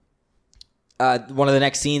 One of the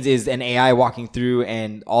next scenes is an AI walking through,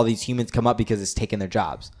 and all these humans come up because it's taking their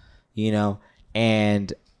jobs, you know.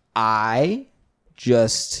 And I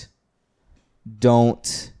just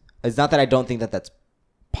don't. It's not that I don't think that that's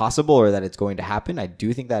possible or that it's going to happen. I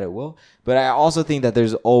do think that it will, but I also think that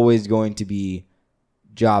there's always going to be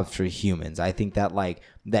jobs for humans. I think that like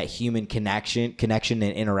that human connection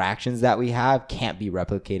and interactions that we have can't be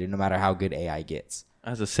replicated no matter how good AI gets.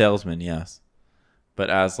 As a salesman, yes. but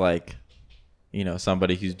as like,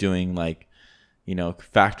 somebody who's doing like,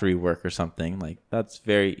 factory work or something, like that's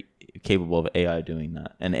very capable of AI doing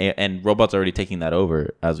that, and robots are already taking that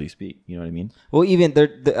over as we speak. You know what I mean? Well, even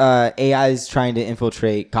the AI is trying to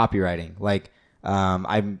infiltrate copywriting. Like,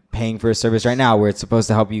 I'm paying for a service right now where it's supposed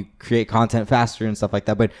to help you create content faster and stuff like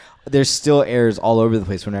that, but there's still errors all over the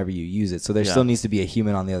place whenever you use it. So there still needs to be a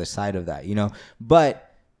human on the other side of that,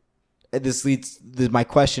 But my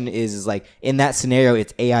question is like, in that scenario,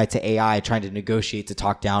 it's AI to AI trying to negotiate to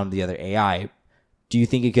talk down the other AI. Do you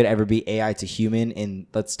think it could ever be AI to human? And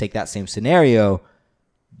let's take that same scenario.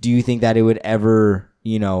 Do you think that it would ever,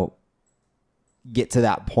 get to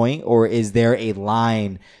that point? Or is there a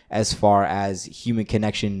line as far as human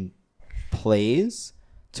connection plays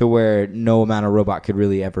to where no amount of robot could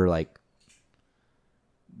really ever like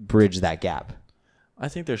bridge that gap? I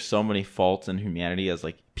think there's so many faults in humanity as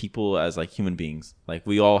like people, as like human beings. Like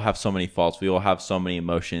we all have so many faults. We all have so many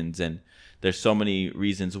emotions, and there's so many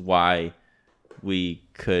reasons why we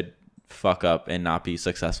could fuck up and not be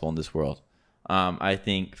successful in this world. I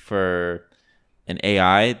think for an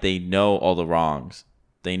AI, they know all the wrongs.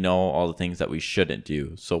 They know all the things that we shouldn't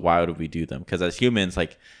do. So why would we do them? Because as humans,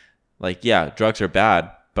 like yeah, drugs are bad,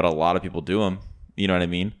 but a lot of people do them. You know what I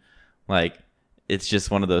mean? Like it's just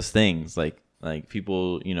one of those things. Like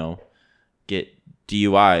people, get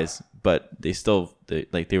DUIs, but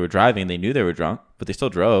they were driving. They knew they were drunk, but they still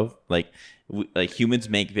drove. Like humans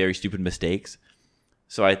make very stupid mistakes.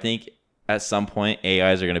 So I think at some point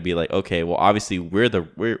AIs are going to be like, okay, well, obviously we're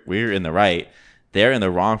in the right. They're in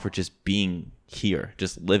the wrong for just being here,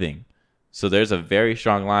 just living. So there's a very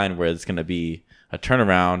strong line where it's going to be a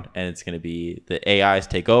turnaround, and it's going to be the AIs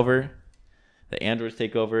take over, the androids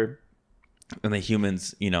take over, and the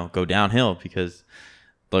humans, go downhill because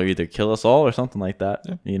they'll either kill us all or something like that,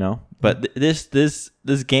 But this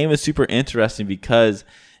game is super interesting because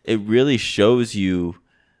it really shows you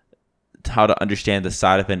how to understand the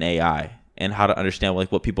side of an AI and how to understand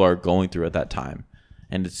like what people are going through at that time.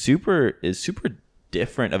 And it's super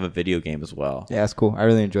different of a video game as well. Yeah, that's cool. I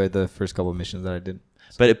really enjoyed the first couple of missions that I did.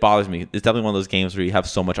 But it bothers me. It's definitely one of those games where you have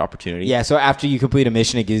so much opportunity. Yeah, so after you complete a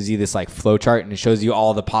mission, it gives you this like flow chart and it shows you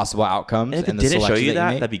all the possible outcomes. And if and it the didn't show you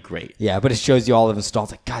that, that'd be great. Yeah, but it shows you all of them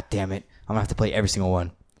installed. It's like, God damn it, I'm gonna have to play every single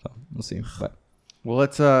one. So we'll see. But Well,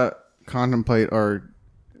 let's contemplate our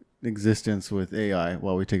existence with AI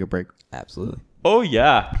while we take a break. absolutely. Oh,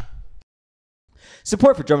 yeah.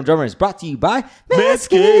 Support for Drum and Drummer is brought to you by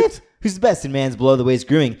Manscaped. Who's the best in man's below the waist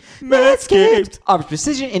grooming? Manscaped. Offers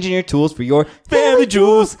precision engineered tools for your Family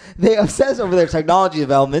jewels. They obsess over their technology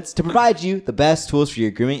developments to provide you the best tools for your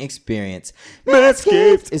grooming experience.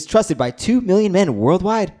 Manscaped is trusted by 2 million men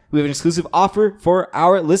worldwide. We have an exclusive offer for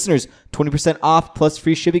our listeners. 20% off plus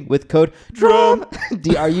free shipping with code DRUMM,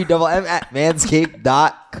 DRUMM at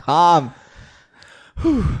manscaped.com.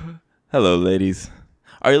 Hello, ladies.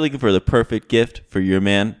 Are you looking for the perfect gift for your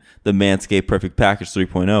man? The Manscaped Perfect Package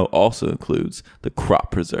 3.0 also includes the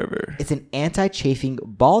Crop Preserver. It's an anti-chafing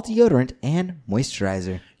ball deodorant and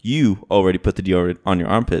moisturizer. You already put the deodorant on your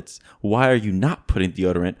armpits. Why are you not putting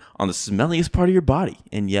deodorant on the smelliest part of your body?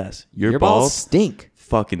 And yes, your balls stink.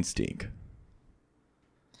 Fucking stink.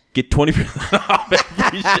 Get 20% off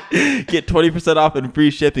and get 20% off and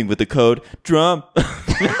free shipping with the code DRUMM.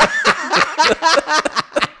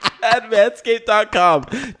 At manscaped.com.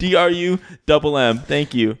 DRUMM.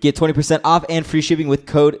 Thank you. Get 20% off and free shipping with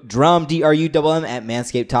code DRUMM, DRUMM at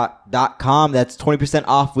manscaped.com. That's 20%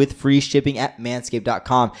 off with free shipping at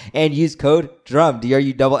manscaped.com. And use code DRUMM,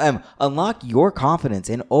 DRUMM. Unlock your confidence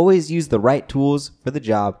and always use the right tools for the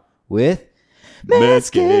job with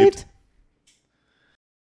Manscaped.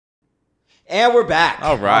 And we're back.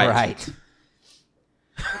 All right. All right.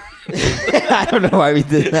 I don't know why we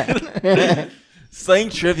did that. Slang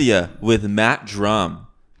trivia with Matt Drumm.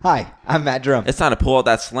 Hi, I'm Matt Drumm. It's time to pull out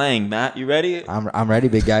that slang, Matt. You ready? I'm ready,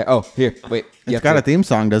 big guy. Oh, here, wait. It's got a theme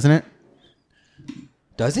song, doesn't it?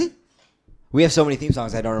 Does it? We have so many theme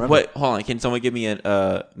songs I don't remember. Wait, hold on. Can someone give me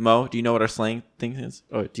a Mo? Do you know what our slang thing is?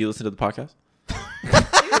 Or do you listen to the podcast? I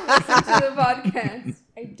listen to the podcast.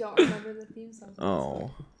 I don't remember the theme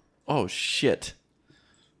song. Oh shit.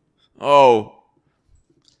 Oh.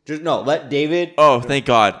 Just no. Let David. Oh, thank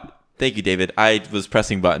God. Thank you, David. I was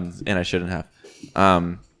pressing buttons and I shouldn't have.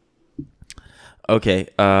 Okay.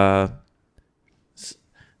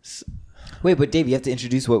 Wait, but Dave, you have to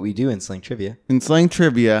introduce what we do in Slang Trivia. In Slang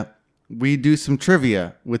Trivia, we do some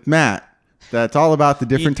trivia with Matt. That's all about the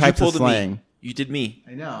different types of slang. You did me.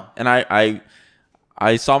 I know. And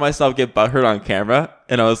I saw myself get butthurt on camera,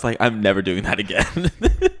 and I was like, I'm never doing that again.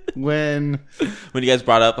 when you guys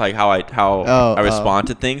brought up like how I respond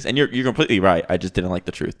to things, and you're completely right. I just didn't like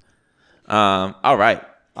the truth. All right.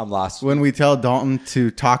 I'm lost. when we tell Dalton to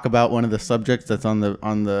talk about one of the subjects that's on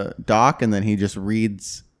the doc, and then he just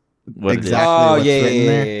reads What it is. exactly Oh what's yeah, written yeah,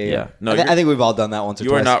 there. yeah, yeah. Yeah. No, I think we've all done that once or you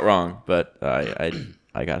twice. are not wrong, but I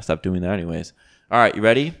gotta stop doing that anyways. All right, you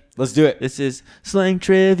ready? Let's do it. This is slang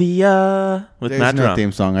trivia with There's Matt no Drumm.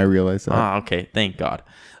 theme song. I realize that. Ah, okay. Thank God.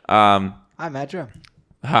 I'm Matt Drum.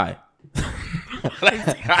 Hi.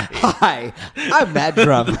 Hi, I'm Matt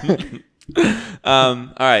Drum.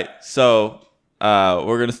 All right. So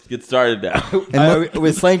we're gonna get started now.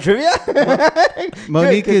 With slang trivia.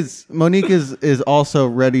 Monique is also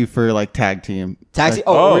ready for like tag team. Taxi.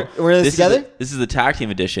 Oh, we're in this together. This is the tag team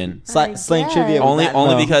edition. I Slang guess. trivia. with Only Matt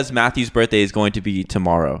and Mo. because Matthew's birthday is going to be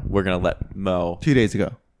tomorrow. We're gonna let Mo 2 days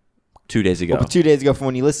ago. 2 days ago. 2 days ago from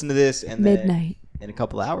when you listen to this, and then Midnight. in a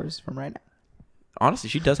couple hours from right now. Honestly,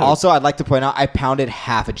 she does have. Also, I'd like to point out I pounded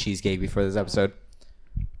half a cheesecake before this episode.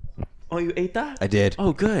 Oh, you ate that? I did.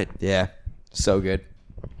 Oh, good. Yeah, so good.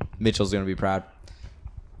 Mitchell's gonna be proud.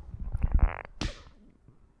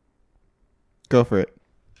 Go for it.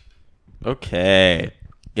 Okay.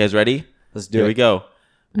 You guys ready? Let's do Here it. we go.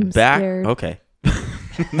 I'm Back. scared. Okay.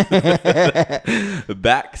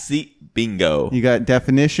 Backseat bingo. You got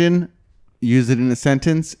definition, use it in a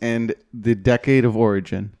sentence, and the decade of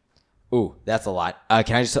origin. Ooh, that's a lot.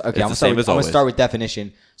 Can I just? Okay, the I'm same as gonna always. start with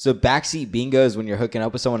definition. So backseat bingo is when you're hooking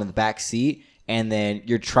up with someone in the back seat, and then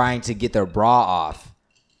you're trying to get their bra off.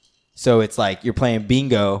 So it's like you're playing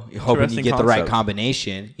bingo, you're hoping you Interesting get the right concept.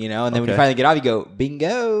 combination, you know. And then when you Okay. finally get off, you go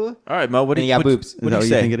bingo. All right, Mo. What do And you you got boobs. Is What that do what you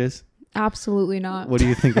you say? think it is? Absolutely not. What do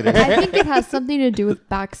you think it is? I think it has something to do with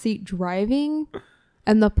backseat driving,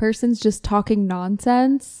 and the person's just talking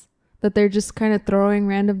nonsense. That they're just kind of throwing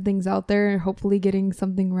random things out there and hopefully getting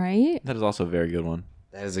something right. That is also a very good one.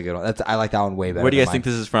 That is a good one. I like that one way better. Where do you than guys think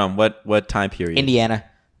mine. this is from? What time period? Indiana.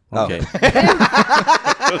 Okay. Oh.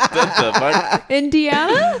 What the fuck?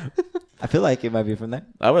 Indiana? I feel like it might be from there.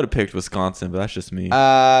 I would have picked Wisconsin, but that's just me.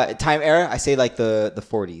 Time era. I say like the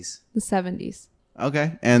 40s. The 70s.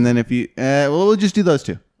 Okay, and then if you, well, we'll just do those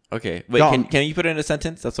two. Okay. Wait, Dalton. can you put it in a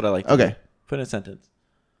sentence? That's what I like. to Okay. do. Put it in a sentence.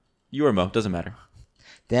 You or Mo, doesn't matter.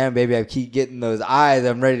 Damn, baby, I keep getting those eyes.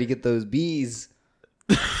 I'm ready to get those bees.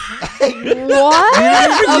 What?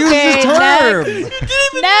 Okay,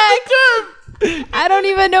 next. I don't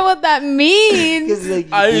even know what that means. Because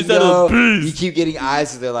like, I you used that know, as bees. you keep getting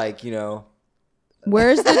eyes, so they're like, you know.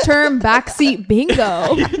 Where's the term backseat bingo?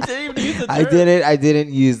 I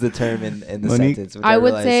didn't use the term in the Monique? sentence. Which I would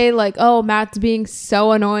realized. say like, oh, Matt's being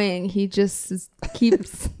so annoying. He just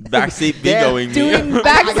keeps Backseat Damn. bingoing me. doing I got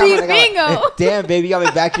backseat one. bingo. Damn, baby, you got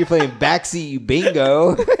me back here playing backseat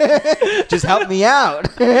bingo. Just help me out.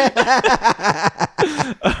 All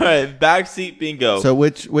right, backseat bingo. So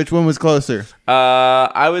which one was closer?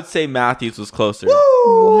 I would say Matthews was closer.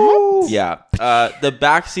 What? Yeah. The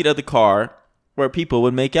backseat of the car where people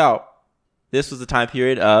would make out. This was the time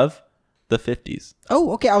period of the 50s.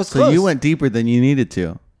 Oh, okay, I was So close. you went deeper than you needed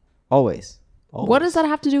to. always. What does that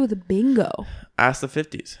have to do with bingo? Ask the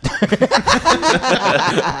 50s.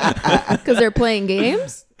 Because they're playing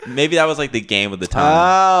games? Maybe that was like the game of the time.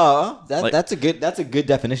 Oh, Like- that's a good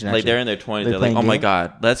definition. Actually. Like they're in their 20s. They're They're like, playing oh my game?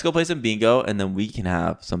 God, let's go play some bingo and then we can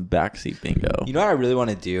have some backseat bingo. You know what I really want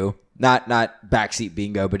to do? Not backseat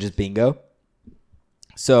bingo, but just bingo.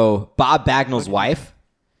 So Bob Bagnall's wife,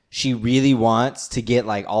 she really wants to get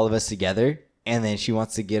like all of us together, and then she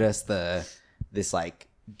wants to get us this like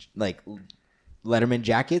Letterman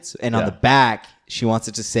jackets, and on Yeah. the back she wants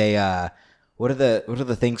it to say what are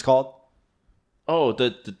the things called? Oh,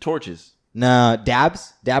 the torches. No,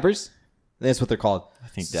 dabbers. That's what they're called. I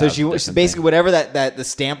think so. dabs She are a different basically whatever that the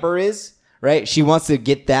stamper is, right? She wants to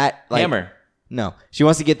get that like, Hammer. No, she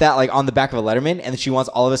wants to get that like on the back of a Letterman, and then she wants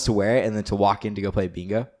all of us to wear it, and then to walk in to go play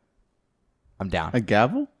bingo. I'm down. A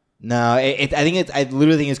gavel? No, I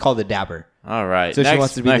literally think it's called the dabber. All right. So next, she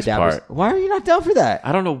wants to be the next dabbers. part. Why are you not down for that?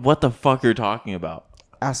 I don't know what the fuck you're talking about.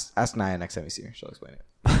 Ask Naya next time you see her. She'll explain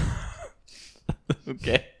it.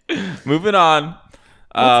 Okay. Moving on.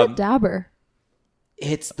 What's a dabber?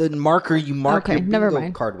 It's the marker you mark Okay, your never bingo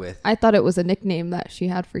mind. card with. I thought it was a nickname that she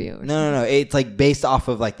had for you. No. It's like based off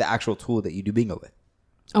of like the actual tool that you do bingo with.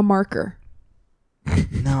 A marker.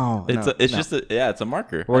 No, It's no, it's no. just it's a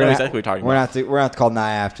marker. We're I know gonna exactly what you're talking we're about. gonna have to call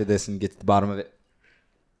Naya after this and get to the bottom of it.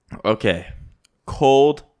 Okay.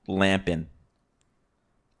 Cold lampin'.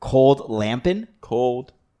 Cold lampin'.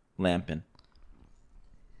 Cold lampin'.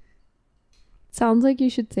 Sounds like you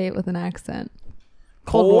should say it with an accent.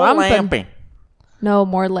 Cold lampin'. lampin'. No,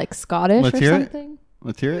 more like Scottish Let's or hear it. something.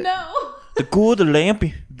 Let's hear it. No. The good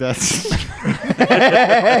lampy. That's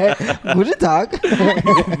Guten Tag.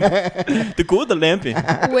 The good lampy.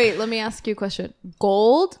 Wait, let me ask you a question.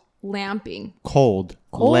 Gold lamping. cold.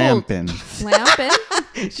 Cold. Lamping. Lamping?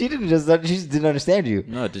 She just didn't understand you.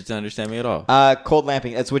 No, it didn't understand me at all. Cold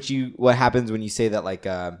lamping. That's what happens when you say that. Like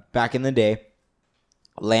back in the day,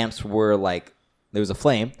 lamps were like there was a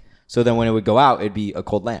flame. So then when it would go out, it'd be a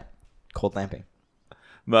cold lamp. Cold lamping.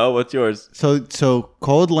 Mo, what's yours? So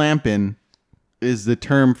cold lamping is the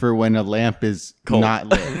term for when a lamp is Cold. not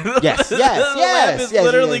lit. Yes. The lamp is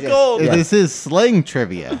literally cold. Yes. This is slang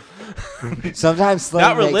trivia. Sometimes slang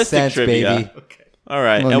Not makes realistic sense, trivia. baby. Okay. All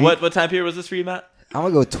right. Well, And me- what time period was this for you, Matt? I'm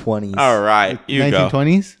gonna go 20s. All right. You go.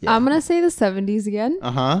 1920s. Yeah. I'm going to say the 70s again.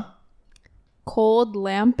 Uh-huh. Cold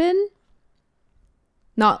lamping?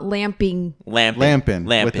 Not lamping. Lamping. Lamping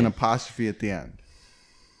with an apostrophe at the end.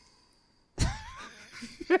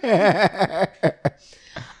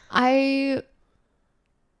 I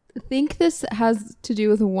think this has to do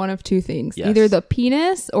with one of two things. Yes. Either the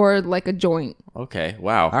penis or like a joint. Okay.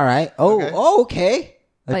 Wow. All right. Okay. Okay.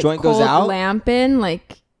 A Like joint cold goes out. lamping,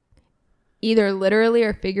 like either literally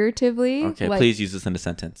or figuratively. Okay. Like, Please use this in a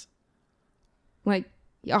sentence. Like,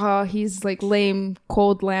 he's like lame,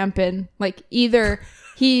 cold lamping. Like either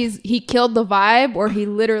he killed the vibe or he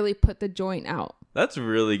literally put the joint out. That's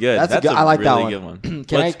really good. That's a good. a I like really that good one. one.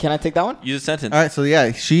 Can I take that one? Use a sentence? All right, so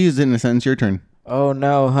yeah, she used it in a sentence. Your turn. Oh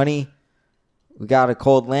no, honey. We got a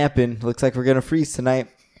cold lamping. Looks like we're gonna freeze tonight.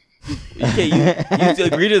 Okay, you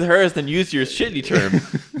agreed with hers, then use your shitty term.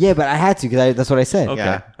 Yeah, but I had to because that's what I said. Okay.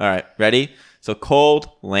 Yeah. All right. Ready? So cold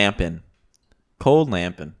lamping. Cold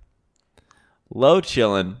lamping. Low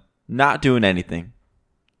chilling. Not doing anything.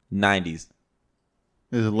 90s.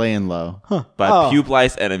 This is laying low. Huh. By Oh.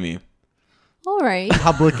 Public's Enemy. All right.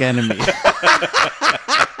 Public Enemy.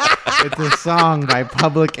 It's a song by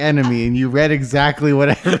Public Enemy, and you read exactly what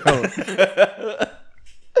I wrote.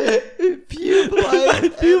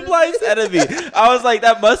 Public's Enemy. I was like,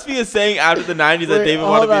 that must be a saying after the 90s that David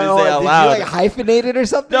wanted me to say out loud. Did you like hyphenate it or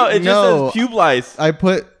something? No, it just No. says Public's. I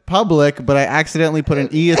put public, but I accidentally put an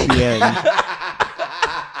E at the end.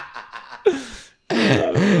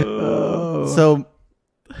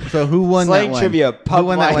 So who won Slang that one? trivia, Who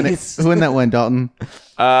won that one? Public's. Who won that one, Dalton?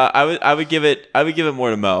 I would give it more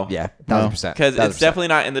to Mo. Yeah, No. 1,000%. Because it's 1,000%. definitely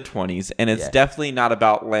not in the 20s, and it's Yeah. definitely not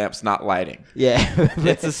about lamps not lighting. Yeah.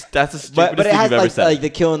 That's the stupidest but thing it has you've ever said. like the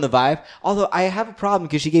kill and the vibe. Although I have a problem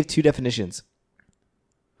because she gave two definitions.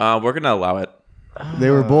 We're gonna allow it. They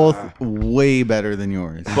were both way better than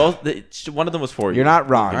yours. Both. One of them was for you. You're not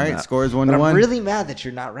wrong. All right, Matt. scores 1 But to I'm 1. really mad that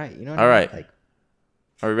you're not right. You know what All I mean? right. Like,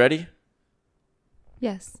 Are we ready?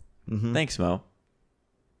 Yes. Thanks, Mo.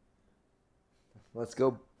 let's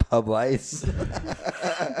go, Publice.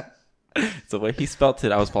 It's the way he spelt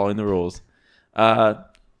it. I was following the rules.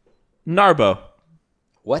 Narbo.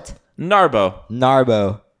 What? Narbo.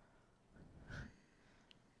 Narbo.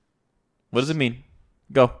 What does it mean?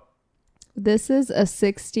 Go. This is a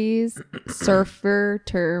 60s surfer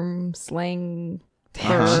term slang.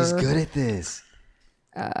 Damn, for- she's good at this.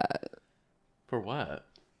 For what?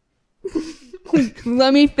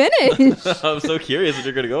 Let me finish. I'm so curious if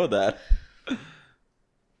you're gonna go with that.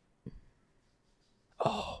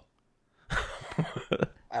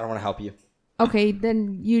 I don't want to help you. Okay,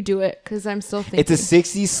 then you do it because I'm still thinking. It's a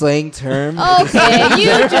 60s slang term. Okay, you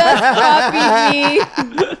just copied me.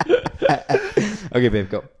 Okay, babe,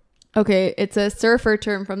 go. Okay, it's a surfer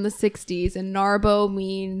term from the 60s, and Narbo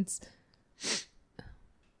means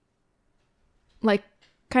like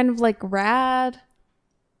kind of like rad,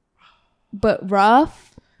 but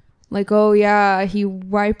rough. Like, oh yeah, he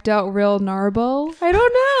wiped out real Narbo. I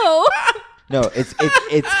don't know. No,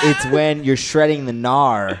 it's when you're shredding the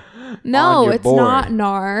gnar. No, your it's board. not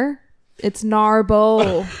Nar. It's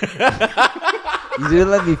Narbo. You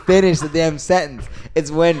didn't let me finish the damn sentence. It's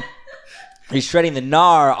when you're shredding the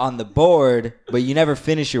gnar on the board, but you never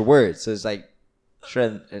finish your words. So it's like,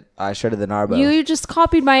 I shredded the narbo. You just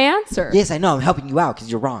copied my answer. Yes, I know. I'm helping you out because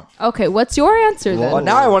you're wrong. Okay, what's your answer then? Well,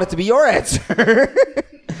 now I want it to be your answer.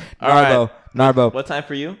 All right. Narbo. What time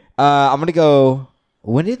for you? I'm gonna go.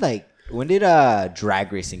 When did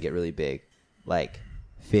drag racing get really big? Like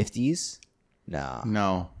 50s?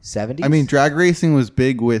 No. 70s? I mean, drag racing was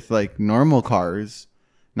big with like normal cars,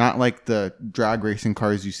 not like the drag racing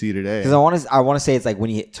cars you see today. because I want to say it's like when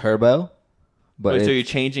you hit turbo. But Wait, so it- you're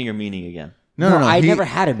changing your meaning again. No. I he- never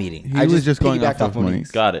had a meeting. he I was just just going piggybacked off of Monique's.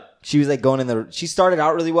 Monique's. Got it. She was like going in the. She started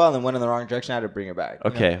out really well and then went in the wrong direction. I had to bring her back. you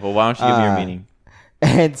know? Okay. Well, why don't you give me your Uh, meaning?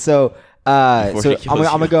 And so, Before so she I'm kills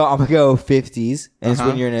gonna you. go 50s, and it's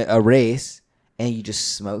when you're in a race and you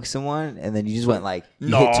just smoke someone, and then you just went like you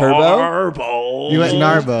hit turbo. You went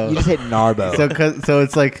Narbo. You just hit Narbo. So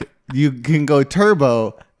it's like you can go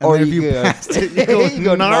turbo, and Or then you if go- pass it, you go, you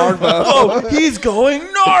go Narbo. Oh, he's going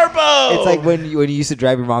Narbo. It's like when you used to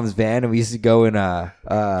drive your mom's van, and we used to go in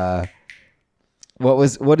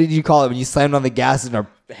what did you call it when you slammed on the gas and our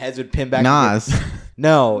heads would pin back? Nas.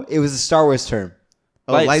 No, it was a Star Wars term.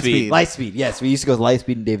 Oh, Light light speed. speed. Light speed. Yes, we used to go light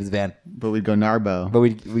speed in David's van, But we'd go Narbo. but we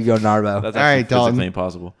go Narbo. That's All actually right, Dalton. physically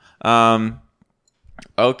impossible.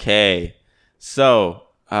 Okay. So,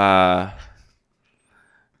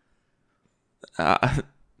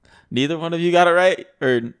 neither one of you got it right,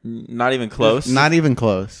 or not even close. Not even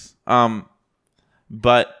close.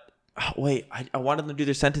 But wait, I wanted them to do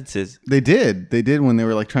their sentences. They did. They did when they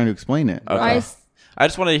were like trying to explain it. Okay. I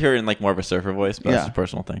just wanted to hear it in like more of a surfer voice, but that's Yeah. a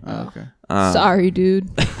personal thing. Oh, okay. Sorry, dude.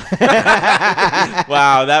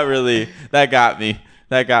 Wow, that got me.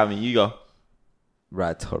 That got me. You go.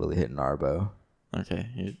 Right, totally hit Narbo. Okay,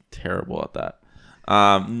 you're terrible at that.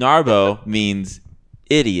 Narbo means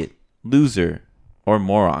idiot, loser, or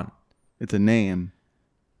moron, It's a name.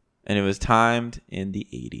 and it was timed in the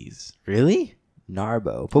 80s. Really?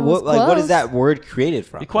 Narbo. But That was what is close. that word created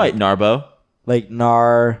from? Be quiet, Narbo. Like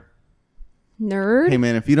nar. Nerd. Hey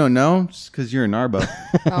man, if you don't know, it's because you're a Narbo.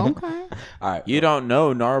 Okay. All right. You don't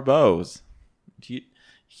know Narbos. You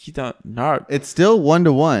don't It's still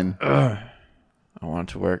 1-1. I want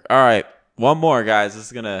it to work. All right, one more, guys.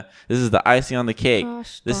 This is the icing on the cake.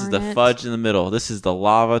 Gosh, This is the darn it. fudge in the middle. This is the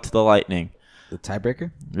lava to the lightning. The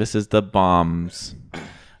tiebreaker. This is the bombs.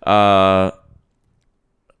 I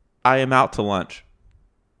am out to lunch.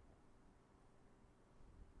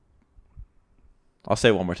 I'll say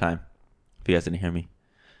it one more time if you guys didn't hear me.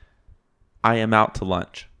 I am out to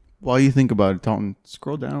lunch. While you think about it, Dalton,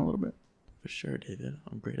 scroll down a little bit. For sure, David.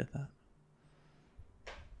 I'm great at that.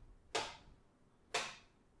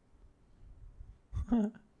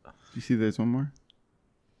 Do you see there's one more?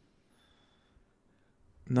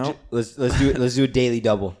 No. Let's do a daily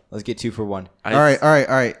double. Let's get 2 for 1. All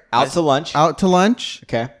right. Out to lunch. Out to lunch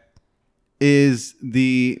Okay. is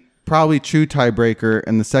the probably true tiebreaker,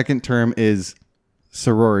 and the second term is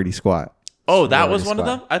sorority squat. Oh, that was Sorority one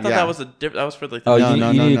of squad. them? I thought Yeah. that was that was for like Oh, the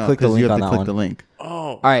you need to click the 'cause link you have on to that click one. the link. Oh.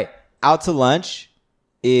 All right. Out to lunch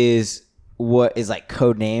is what is like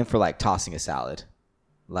code name for like tossing a salad.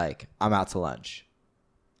 Like I'm out to lunch.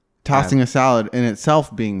 Tossing a salad in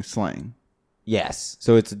itself being slang. Yes.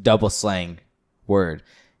 So it's a double slang word.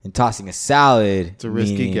 And tossing a salad. It's a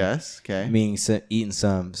risky guess. Okay. Meaning eating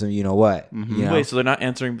some you know what. You know? Wait, so they're not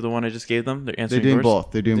answering the one I just gave them? They're They're answering doing yours?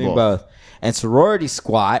 both. They're doing Doing both. both. And sorority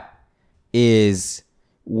squat is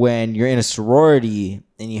when you're in a sorority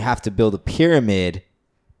and you have to build a pyramid,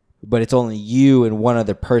 but it's only you and one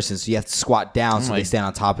other person, so you have to squat down so my- they stand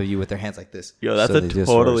on top of you with their hands like this. Yo, that's So they do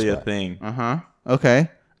totally sorority a squat. thing. Uh-huh. Okay.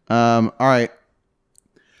 All right.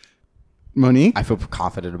 Monique, I feel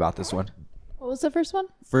confident about this one. What was the first one?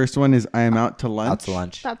 first one is I am out to lunch. Out to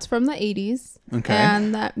lunch. That's from the 80s. Okay.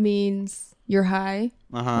 And that means you're high.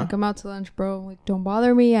 Uh-huh. Like, I'm out to lunch, bro. Like, don't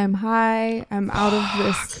bother me. I'm high. I'm out of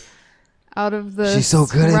this. She's so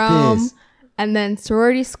good at realm. this. And then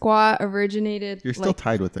sorority squat originated You're still like,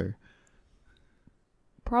 tied with her.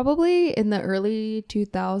 probably in the early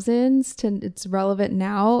 2000s. It's relevant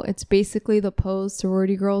now. It's basically the pose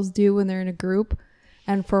sorority girls do when they're in a group.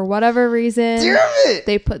 And for whatever reason,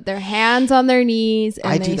 they put their hands on their knees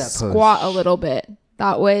I and do they that pose. squat a little bit.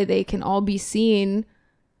 That way they can all be seen,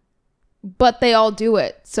 but they all do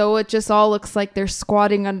it. So it just all looks like they're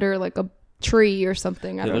squatting under like a tree or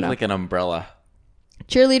something. I It don't looks know. like an umbrella.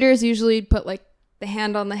 Cheerleaders usually put like the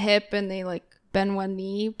hand on the hip and they like bend one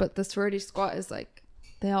knee, but the sorority squat is like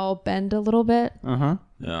they all bend a little bit. Uh-huh.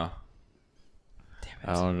 Yeah.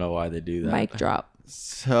 I don't know why they do that. Mic drop.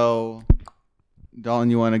 So, Dalton,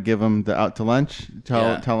 you want to give them the out to lunch?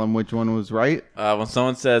 Yeah. Tell them which one was right. When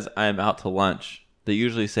someone says I am out to lunch, they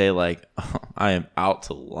usually say like I am out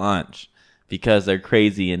to lunch because they're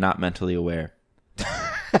crazy and not mentally aware.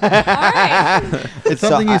 It's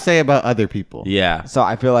something you say about other people. Yeah. So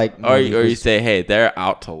I feel like Or Monique you was- say, hey, they're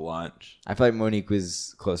out to lunch. I feel like Monique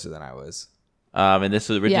was closer than I was. And this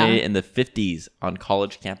was originated Yeah. in the 50s on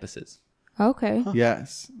college campuses. Okay.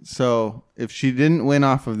 Yes. So if she didn't win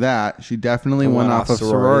off of that, she definitely won off of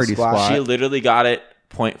sorority squat. She literally got it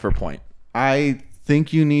point for point. I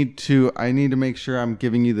think I need to make sure I'm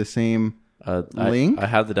giving you the same link. I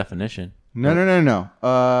have the definition. No.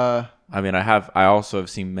 I mean, I also have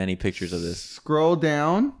seen many pictures of this. Scroll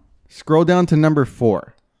down to number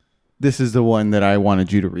 4. This is the one that I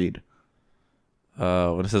wanted you to read.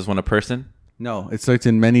 When it says when a person. No, it starts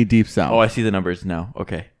in many deep south. Oh, I see the numbers now.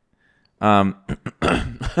 Okay.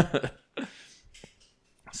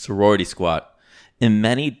 Sorority squat. In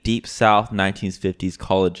many deep South 1950s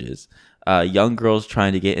colleges, young girls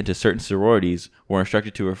trying to get into certain sororities were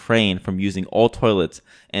instructed to refrain from using old toilets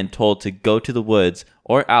and told to go to the woods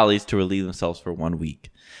or alleys to relieve themselves for 1 week.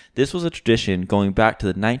 This was a tradition going back to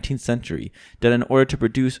the 19th century, done in order to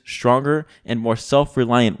produce stronger and more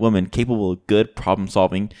self-reliant women capable of good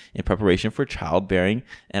problem-solving in preparation for childbearing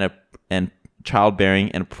and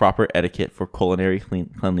proper etiquette for culinary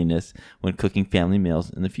cleanliness when cooking family meals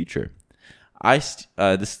in the future. This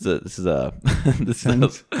is a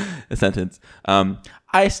sentence.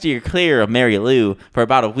 I steer clear of Mary Lou for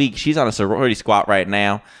about a week. She's on a sorority squat right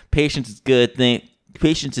now. Patience is good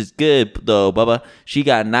though, Bubba. She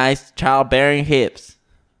got nice childbearing hips.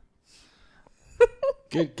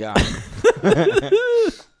 Good God.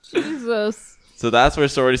 Jesus. So that's where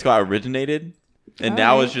sorority squat originated, and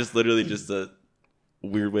now Alright. it's just literally just a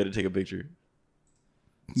weird way to take a picture.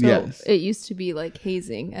 So Yes. it used to be like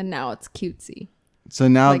hazing, and now it's cutesy. So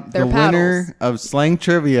now Like the their winner of Slang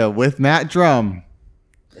Trivia with Matt Drumm.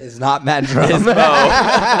 It's not Matt Drumm.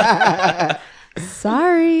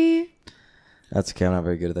 Sorry. That's okay. I'm not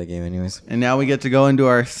very good at that game, anyways. And now we get to go into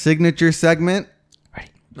our signature segment.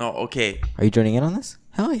 No, okay. Are you joining in on this?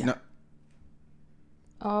 Hell yeah. No.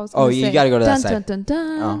 Oh, I was Oh, gonna you say, gotta go to that dun, side. Dun, dun,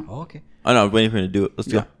 dun. Oh, okay. Oh no, I'm waiting for him to do it. Let's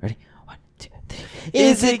do it. Ready? 1, 2, 3.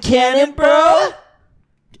 Is it canon, bro?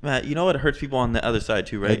 Matt, you know what hurts people on the other side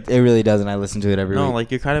too, right? It really doesn't. I listen to it every No, week.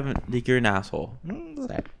 like you're kind of like you're an asshole.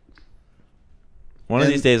 Sorry. One of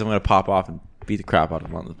And- these days, I'm gonna pop off and beat the crap out of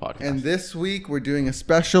him on the podcast. And this week we're doing a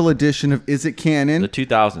special edition of Is It Canon? The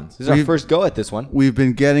 2000s. This is our We've- first go at this one. We've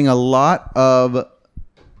been getting a lot of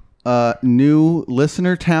new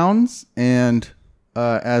listener towns, and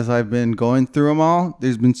as I've been going through them all,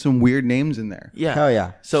 there's been some weird names in there. Yeah. Hell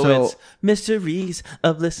yeah. So it's Mysteries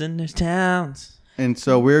of Listeners' Towns. And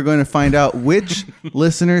so we're going to find out which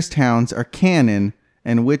listeners' towns are canon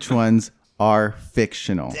and which ones are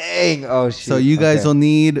fictional. Dang. Oh, shit. So you guys Okay. will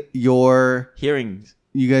need your Hearings.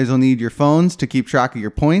 phones to keep track of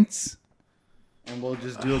your points. And we'll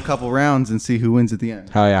just do a couple rounds and see who wins at the end.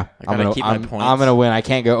 Hell yeah. I gotta keep my points. I'm going to win. I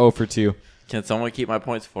can't go 0 for 2. Can someone keep my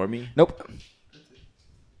points for me? Nope.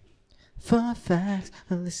 Fun facts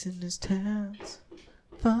of listeners' towns.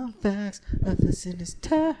 Fun facts of listeners'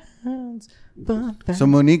 towns. Fun facts. So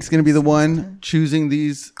Monique's going to be the one choosing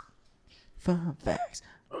these Fun facts.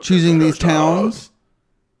 towns.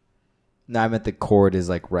 No, I meant the chord is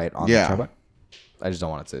like right on Yeah. the trombone. I just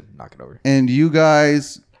don't want it to knock it over. And you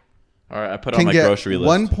guys All right, I put on can my get grocery list.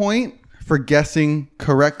 1 point for guessing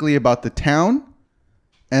correctly about the town,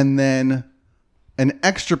 and then an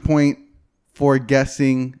extra point for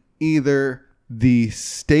guessing either the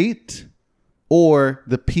state or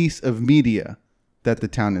the piece of media that the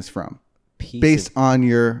town is from, based on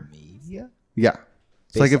your media. yeah.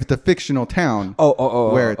 It's like if it's a fictional town,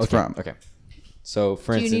 where it's okay. from. Okay. So,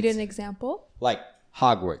 for Do you instance, need an example? like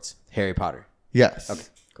Hogwarts, Harry Potter. Yes. Okay,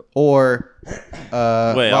 cool. Or Wait,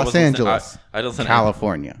 I Los wasn't- Angeles, I don't.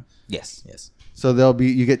 California. Yes. Yes. So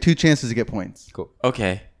you get 2 chances to get points. Cool.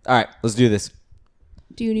 Okay. All right, let's do this.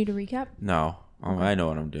 Do you need a recap? No. Oh, I know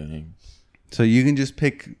what I'm doing. So you can just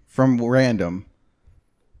pick from random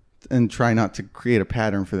and try not to create a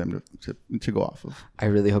pattern for them to go off of. I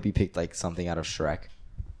really hope you picked like something out of Shrek.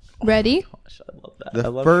 Ready? Gosh, I love that. The I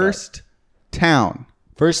love first town.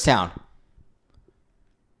 First town,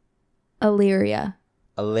 Illyria.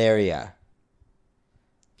 Ilaria.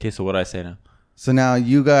 that. Okay, so what do I say now? So now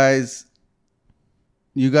you guys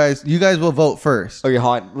will vote first. Okay,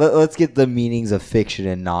 hold on. Let's get the meanings of fiction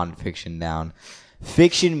and non-fiction down.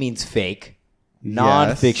 Fiction means fake.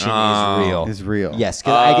 Non-fiction is real. Is real. Yes,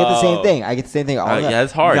 because I get the same thing. I get the same thing. All yeah,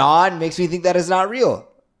 it's hard. Non makes me think that it's not real.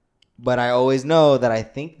 But I always know that I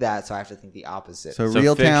think that, so I have to think the opposite. So So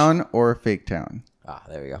real fiction. town or fake town?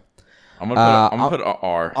 There we go. I'm gonna put an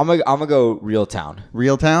R. I'm gonna go real town.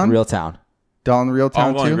 Real town? Real town. Down real town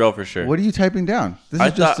I'm going too? real for sure. What are you typing down? This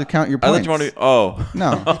is just to count your I points. thought you wanted. Oh.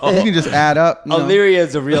 No. You can just add up. you know. Illyria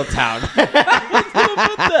is a real town.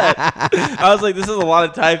 I was like, this is a lot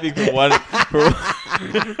of typing for one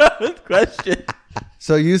question.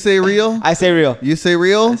 So you say real? I say real. You say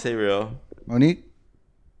real? I say real. Monique?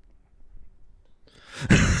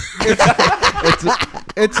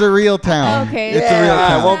 it's a real town. Okay. It's a real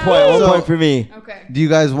town. 1 point. One So- point for me. Okay. Do you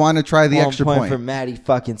guys want to try the 1 extra point point? for Maddie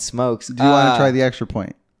fucking Smokes. Do you want to try the extra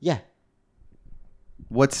point? Yeah.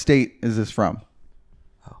 What state is this from?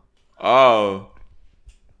 Oh.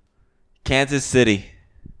 Kansas City.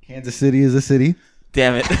 Kansas City is a city.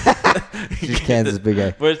 Damn it. Just Kansas, big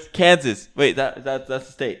guy. Where's Kansas? Wait, that's the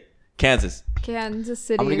state. Kansas. Kansas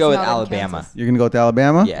City. I'm gonna is go with not in Alabama. Kansas. You're gonna go with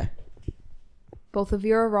Alabama? Yeah. Both of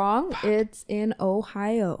you are wrong. It's in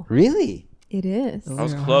Ohio. Really? It is. I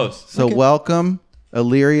was close. So welcome,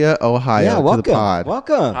 Elyria, Ohio, Yeah. to Welcome. the pod.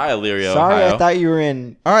 Welcome. Hi, Illyria, Sorry, Ohio. I thought you were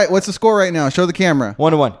in All right, what's the score right now? Show the camera.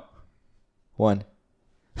 1-1. 1.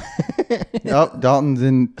 Oh, Dalton's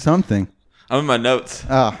in something. I'm in my notes.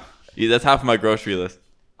 Ah, Yeah, that's half of my grocery list.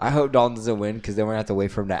 I hope Dalton doesn't win because then we're gonna have to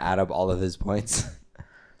wait for him to add up all of his points.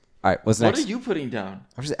 All right, what's What next? are you putting down?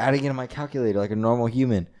 I'm just adding it in my calculator like a normal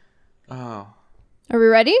human. Oh. Are we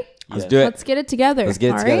ready? Let's Yes. do it. Let's get it together. Let's get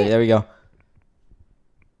it All together. right? There we go.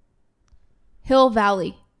 Hill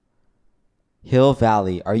Valley. Hill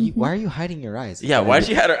Valley. Are you? Why are you hiding your eyes? Yeah, Can why I did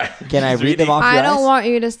she have her? Can I She's read them reading. off your I don't eyes? want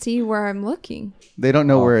you to see where I'm looking. they don't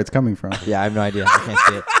know where it's coming from. Yeah, I have no idea. I can't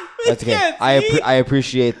see it. That's okay. can't I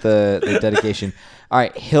appreciate the dedication. All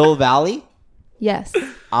right, Hill Valley. Yes.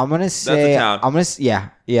 I'm gonna say. town. I'm gonna. Yeah.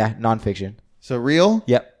 Nonfiction. So real?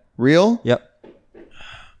 Yep. Real? Yep.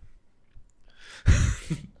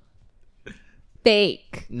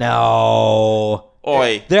 Fake. No.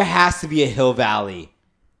 Oi. There has to be a Hill Valley.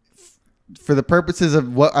 For the purposes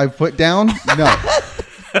of what I've put down, no.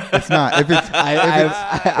 It's not. If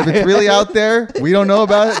it's really out there, we don't know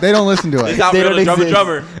about it. They don't listen to It's us. not They real don't to Drum and exist.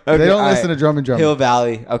 Drummer. Okay, They don't all listen to Drum and Drummer. Hill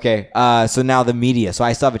Valley. Okay. So now the media. So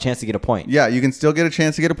I still have a chance to get a point. Yeah, you can still get a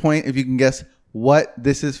chance to get a point if you can guess what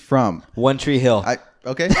this is from. One Tree Hill.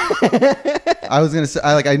 Okay. I was gonna say,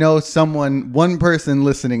 I know one person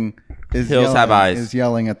listening is Hills yelling, have eyes. Is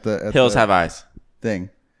yelling at the Hills have eyes. thing.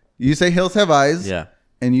 You say hills have eyes. Yeah.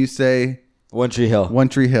 And you say One Tree Hill. One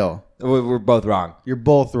Tree Hill. We're both wrong. You're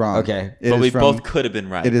both wrong. Okay. It But is we from- both could have been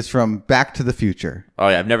right. It is from Back to the Future. Oh,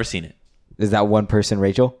 yeah. I've never seen it. Is that one person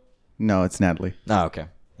Rachel? No, it's Natalie. Oh, okay.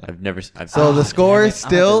 So the score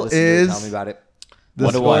still Tell me is about it. the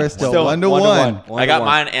 1 to score 1. is still 1-1. I got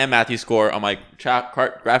mine and Matthew's score on my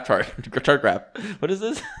graph chart. Chart graph. What is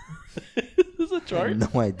this? Is this a chart? No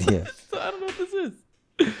idea. I don't know what this is.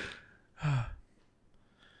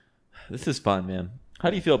 This is fun, man. How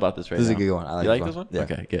do you feel about this right now? This is a good one. I like you like this this one. one? Yeah.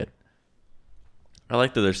 Okay, good. I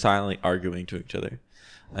like that they're silently arguing to each other.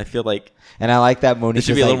 I feel like And I like that Monique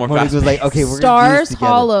should was be a like, little more Monique was like, fast-paced. okay, we're gonna do Stars this together.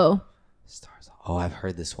 Hollow. Stars. Oh, I've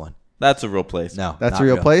heard this one. that's a real place. No, That's not a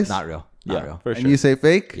real place? Not real. Not Yeah, real. for And sure. you say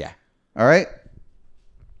fake? Yeah. All right.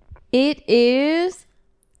 It is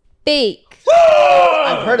fake.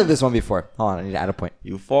 I've heard of this one before. Hold on, I need to add a point.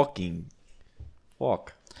 You fucking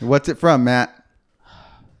fuck. What's it from, Matt?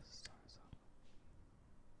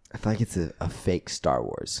 I feel like it's a fake Star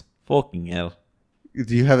Wars. Fucking hell.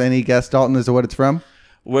 Do you have any guess, Dalton, as to what it's from?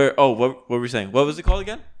 Where? Oh, what were we saying? What was it called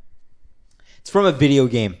again? It's from a video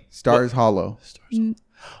game. Stars Hollow.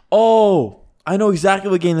 Oh, I know exactly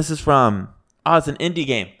what game this is from. Oh, it's an indie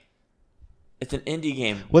game. It's an indie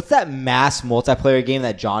game. What's that mass multiplayer game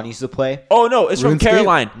that John used to play? Oh no, it's from RuneScape?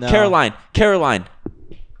 Caroline. No. Caroline.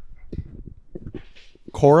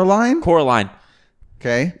 Coraline?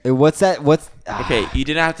 Okay. What's that? Okay, you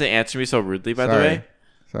didn't have to answer me so rudely, by the Sorry. way.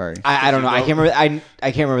 Sorry. I don't know. I can't remember.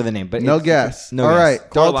 I can't remember the name. But No it's- guess. No All guess. right,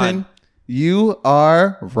 Coraline. Dalton, you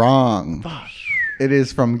are wrong. It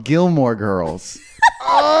is from Gilmore Girls.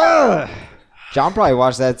 John probably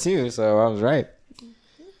watched that too, so I was right.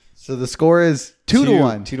 So the score is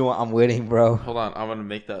 2-1. 2-1. I'm winning, bro. Hold on, I'm gonna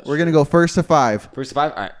make that. We're going to go first to 5. First to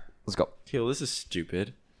 5. All right, let's go. Yo, this is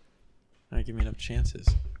stupid. Not give me enough chances.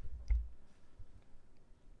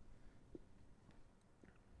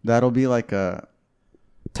 That'll be like a...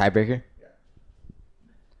 Tiebreaker.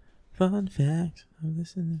 Fun fact of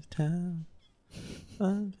this in this town.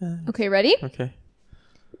 Fun fact. Okay, ready? Okay.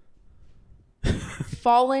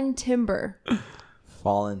 Fallen Timber.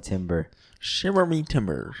 Fallen Timber. Shimmer me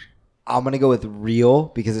timbers. I'm gonna go with real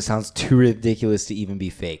because it sounds too ridiculous to even be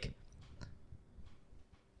fake.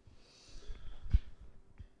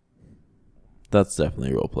 That's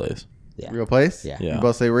definitely a real place. Yeah. Real place? Yeah. Yeah. You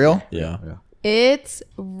both say real? Yeah. Real. It's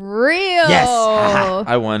real. Yes.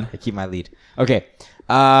 I won. I keep my lead. Okay.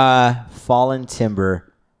 Fallen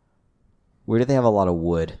Timber. Where do they have a lot of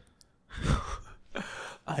wood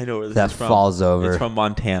I know where this that is from. falls over? It's from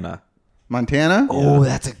Montana. Montana? Oh,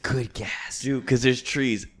 that's a good guess. Dude, because there's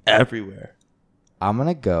trees everywhere. I'm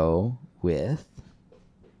gonna go with.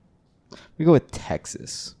 We go with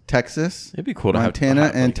Texas. Texas? It'd be cool to Montana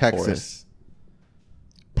have and like, Texas. forests.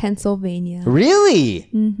 Pennsylvania. Really?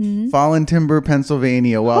 Fallen Timber,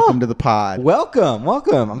 Pennsylvania. Welcome to the pod. Welcome.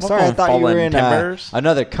 I'm sorry. I Welcome, thought you were Fallen in Timbers.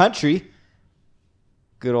 another country.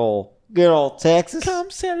 Good old Texas. Come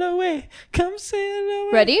sail away. Come sail away.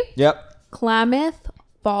 Ready? Yep. Klamath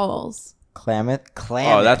Falls. Klamath.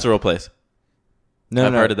 Oh, that's a real place. no.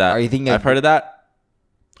 I've heard of that. Are you thinking? I've heard of that.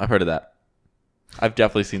 I've heard of that. I've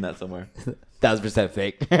definitely seen that somewhere. 1,000%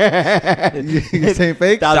 fake. You saying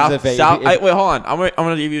fake? 1,000% fake. Wait, hold on. I'm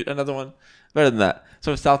gonna give you another one better than that.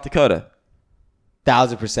 So South Dakota.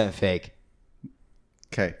 1,000% fake.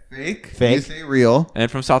 Okay. Fake. Fake. You say real.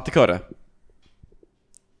 And from South Dakota.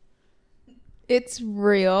 It's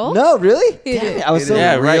real. No, really? It Damn is. it. I was It so. is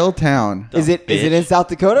Yeah, a right. real town. Is it in South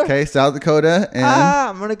Dakota? Okay, South Dakota and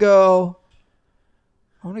I'm gonna go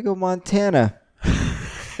Montana.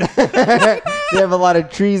 They have a lot of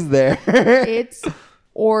trees there. It's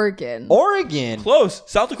Oregon. Oregon. Close.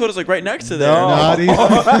 South Dakota's like right next to there. No. not even.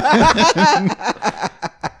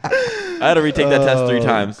 I had to retake that test 3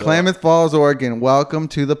 times. So. Klamath Falls, Oregon. Welcome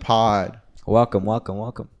to the pod. Welcome.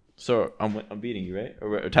 So I'm beating you, right? Or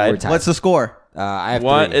we're tied? We're tied. What's the score? I have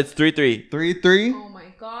One. 3. It's 3-3. 3-3. Oh my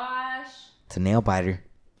gosh. It's a nail biter.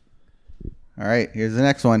 All right, here's the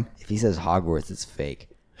next one. If he says Hogwarts, it's fake.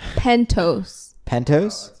 Pentos.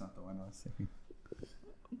 Pentos? That's not the one I was thinking.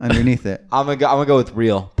 Underneath it. I'm gonna go with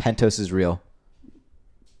real. Pentos is real.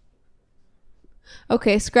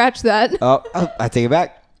 Okay, scratch that. Oh, I take it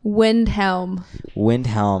back. Windhelm.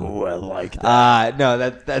 Windhelm. Oh, I like that. No,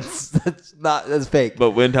 that's fake.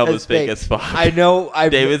 But Windhelm That's is fake as fuck. I know.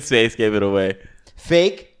 David's face gave it away.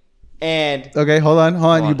 Fake and Okay, hold on. You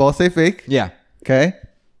on. both say fake. yeah. Okay.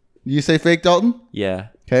 You say fake, Dalton? Yeah.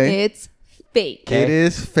 Okay. It's fake. Okay. It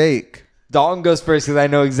is fake. Dalton goes first because I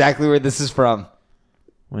know exactly where this is from.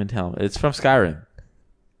 Windhelm. It's from Skyrim.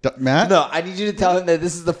 Matt? No, I need you to tell him that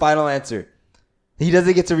this is the final answer. He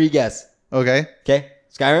doesn't get to re-guess. Okay. Okay,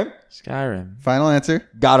 Skyrim, Skyrim. Final answer.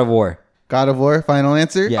 God of War. God of War. Final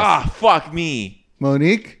answer. Yes. Ah, fuck me.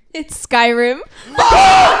 Monique? It's Skyrim.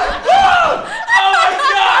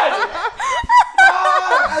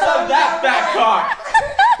 That back cock.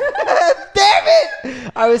 Damn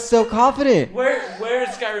it! I was so confident. Where in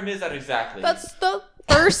Skyrim is that exactly? That's the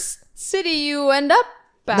first city you end up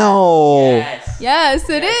at. No. Yes. Yes,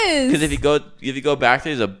 it is. Because if you go back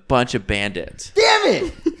there, there's a bunch of bandits. Damn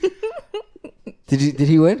it! Did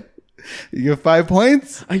he win? You have 5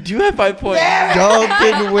 points? I do have 5 points.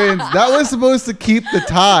 Dalton wins. That was supposed to keep the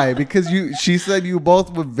tie because she said you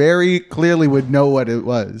both would very clearly would know what it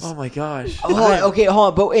was. Oh my gosh. Oh, okay,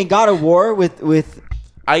 hold on. But in God of War with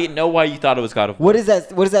I know why you thought it was God of War. what is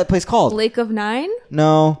that place called? Lake of Nine?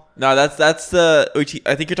 No. No, that's the.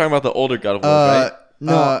 I think you're talking about the older God of War, right?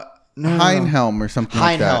 No. Heinhelm or something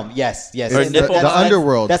like that. Heinhelm. Yes. Or It's the Niflheim.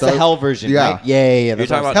 underworld. That's the hell version, Yeah. right? Yeah. You're That's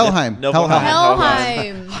talking what about Helheim.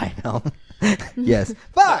 Helheim. Heinhelm. Yes.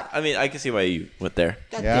 Fuck. I mean, I can see why you went there.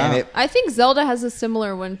 God Yeah. damn it. I think Zelda has a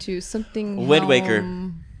similar one too. Something Wind Waker.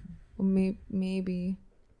 Maybe.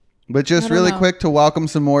 But just I don't really know. quick to welcome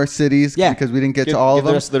some more cities Yeah. because we didn't get Give- to all give of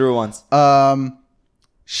the rest of the real ones. them.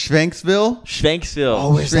 Schwenksville, Schwenksville.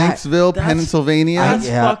 Oh, where's that? Schwenksville, That's- Pennsylvania. That's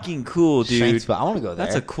Yeah. fucking cool, dude. Shanksville. I want to go there.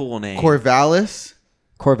 That's a cool name. Corvallis,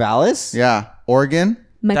 Corvallis? yeah, Oregon.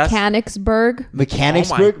 Mechanicsburg.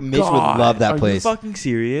 Mechanicsburg? Oh my Mitch would God. love that Are place. you fucking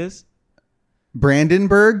serious?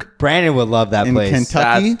 Brandenburg Brandon would love that in place.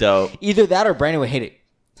 Kentucky, That's dope. Either that or Brandon would hate it.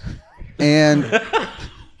 and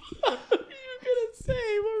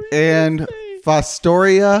and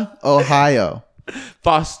Fostoria, Ohio.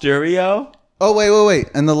 Fosterio? Oh wait,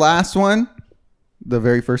 and the last one, the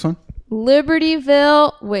very first one.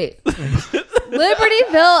 Libertyville. Wait.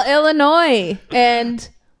 Libertyville, Illinois. And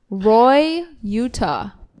Roy, Utah.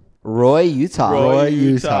 Roy, Utah. Roy,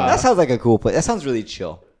 Utah. That sounds like a cool place. That sounds really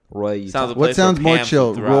chill. Roy, Utah. Sounds a What place sounds where more Pam chill,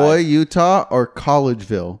 would thrive. Roy, Utah, or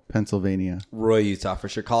Collegeville, Pennsylvania? Roy, Utah for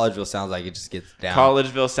sure. Collegeville sounds like it just gets down.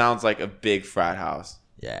 Collegeville sounds like a big frat house.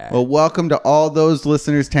 Yeah. Well, welcome to all those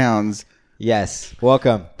listeners' towns. Yes.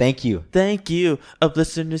 Welcome. Thank you. Thank you, of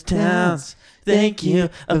listeners' towns. Thank you,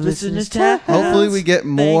 of listeners' towns. Hopefully, we get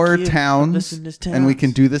more Thank you, of towns, listeners' and we can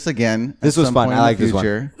towns. do this again. This at was some fun. point I in like the this one.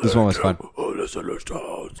 future. This one was fun. Listeners'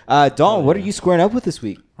 towns. Dawn, what are you squaring up with this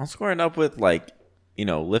week? I'm squaring up with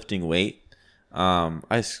lifting weight.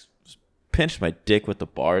 I pinched my dick with the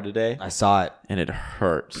bar today, I saw it. and it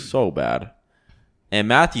hurt so bad. And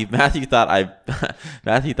Matthew thought I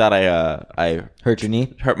Hurt your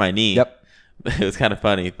knee? hurt my knee. Yep. It was kind of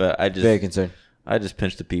funny, but I Very just concerned.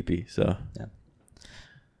 pinched the pee-pee. So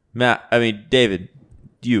Yeah. David,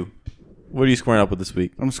 what are you squaring up with this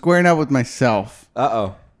week? I'm squaring up with myself.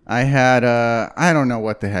 Uh-oh. I had I don't know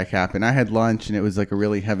what the heck happened. I had lunch, and it was like a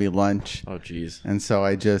really heavy lunch, Oh, jeez. and so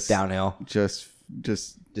I just Downhill. just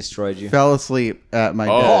Destroyed you. fell asleep at my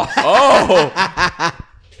Oh, desk. oh!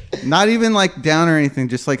 Not even like down or anything,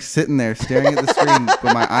 just like sitting there staring at the screen, but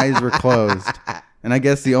my eyes were closed. And I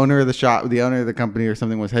guess the owner of the company or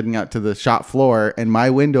something was heading out to the shop floor, and my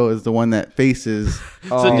window is the one that faces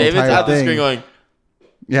So the David's entire out the thing. screen going,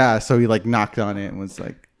 Yeah, so he like knocked on it and was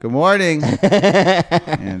like, "Good morning."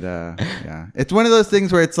 And yeah, it's one of those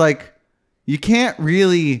things where it's like you can't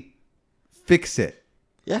really fix it.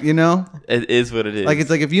 Yeah. You know? It is what it is. Like it's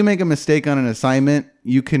like if you make a mistake on an assignment,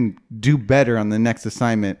 you can do better on the next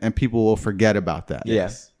assignment and people will forget about that.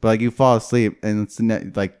 Yes. But like you fall asleep and it's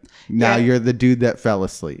like now you're the dude that fell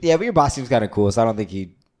asleep. Yeah, but your boss seems kind of cool, so I don't think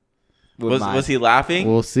he would mind. Was he laughing?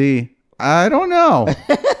 We'll see. I don't know.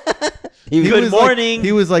 Good was morning. Like,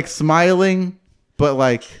 he was like smiling, but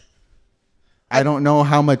like I don't know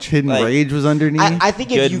how much hidden Like, rage was underneath. I think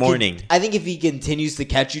if Good you morning. I think if he continues to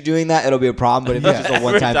catch you doing that, it'll be a problem. But if it's just a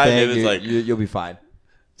one-time time, thing, David's like- you'll be fine.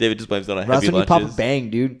 David just blames it on That's heavy when you pop a lunches. bang,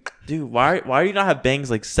 dude. Dude, why do you not have bangs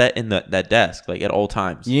like set in that desk like at all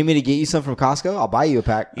times? You need me to get you some from Costco? I'll buy you a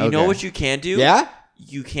pack. You know Okay. what you can do? Yeah?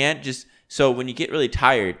 You can't just so when you get really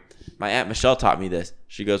tired. My Aunt Michelle taught me this.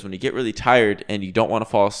 She goes, when you get really tired and you don't want to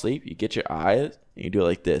fall asleep, you get your eyes and you do it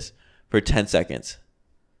like this for 10 seconds.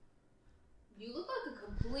 You look like a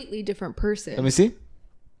completely different person. Let me see.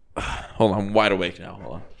 Hold on, I'm wide awake now.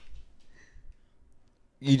 Hold on.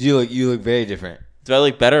 You look very different. Do I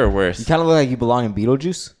look better or You worse? kind of look like you belong in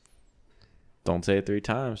Beetlejuice. Don't say it 3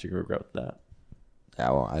 times. You can regret that.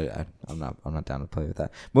 Yeah, well, I'm not down to play with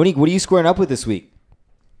that. Monique, what are you squaring up with this week?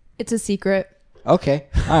 It's a secret. Okay,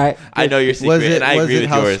 all right. I know your secret, and I agree with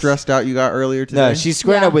how yours. stressed out you got earlier today? No, she's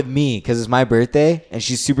squaring Yeah. up with me because it's my birthday, and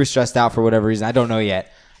she's super stressed out for whatever reason. I don't know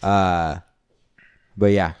yet. But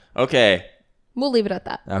yeah, Okay. We'll leave it at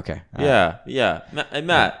that. okay. All right. Yeah. Hey,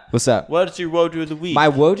 Matt, What's up? what's your woe do of the week? My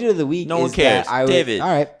woe dude of the week. no one is cares. that I was, David. All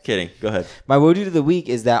right. Kidding. Go ahead. My woe dude of the week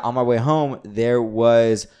is that on my way home,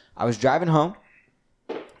 I was driving home,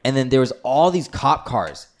 and then there was all these cop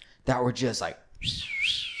cars that were just like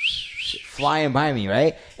flying by me,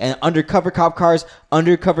 right? And undercover cop cars,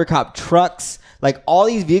 undercover cop trucks, like all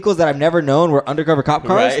these vehicles that I've never known were undercover cop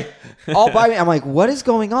cars, Right. all by me. I'm like, what is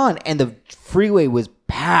going on? And the freeway was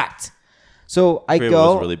packed. So I Freeway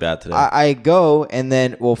go. was really bad today. I go, and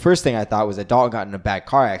then, well, first thing I thought was that Dalton got in a bad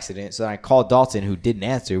car accident. So then I called Dalton, who didn't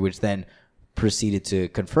answer, which then proceeded to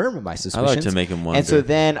confirm my suspicions. to make him And so wonder.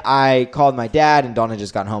 then I called my dad, and Dalton had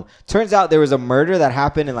just gotten home. Turns out there was a murder that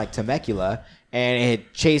happened in like Temecula, and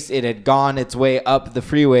it had gone its way up the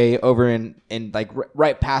freeway over in like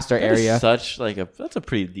right past our That is area. that's a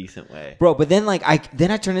pretty decent way. Bro, but then like I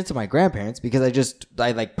turned into my grandparents because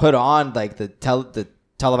I like put on like the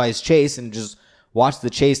televised chase and just watched the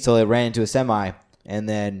chase till it ran into a semi and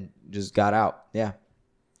then just got out. Yeah.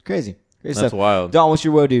 Crazy That's stuff. wild. Don, what's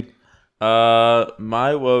your woe, dude?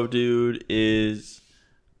 My woe dude is,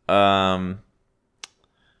 I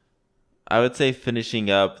would say finishing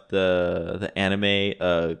up the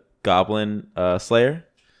anime Goblin Slayer.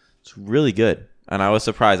 It's really good, and I was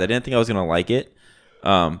surprised. I didn't think I was gonna like it,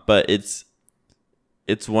 but it's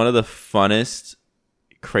one of the funnest,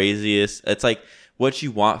 craziest. It's like what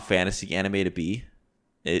you want fantasy anime to be.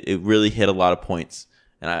 It really hit a lot of points,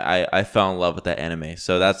 and I fell in love with that anime.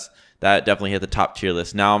 So that definitely hit the top tier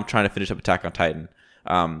list. Now I'm trying to finish up Attack on Titan.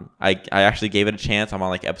 I actually gave it a chance. I'm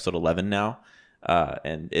on like episode 11 now,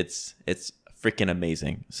 and it's freaking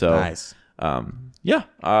amazing. So Nice.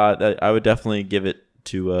 I would definitely give it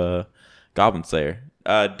to Goblin Slayer.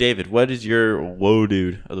 David, what is your woe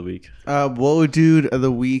dude of the week? Woe dude of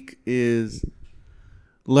the week is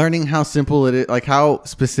learning how simple it is, like how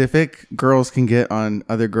specific girls can get on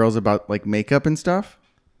other girls about like makeup and stuff.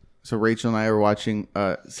 So Rachel and I were watching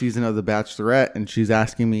a season of The Bachelorette, and she's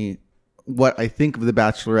asking me what I think of The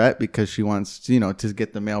Bachelorette because she wants, to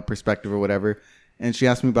get the male perspective or whatever. And she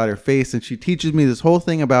asked me about her face, and she teaches me this whole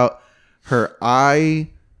thing about her eye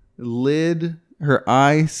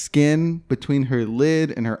skin between her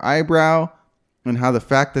lid and her eyebrow, and how the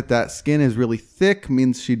fact that skin is really thick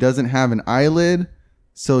means she doesn't have an eyelid.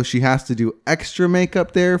 So she has to do extra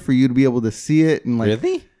makeup there for you to be able to see it. And like,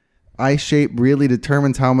 Really? eye shape really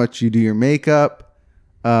determines how much you do your makeup.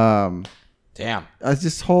 Damn. It's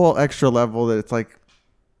this whole extra level that it's like,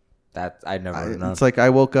 That I never known. it's like I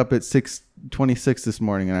woke up at 6:26 this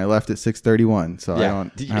morning and I left at 6:31. So I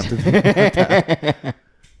don't have to think about that.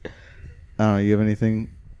 I don't know. You have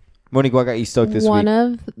anything? Monique, what got you stoked this One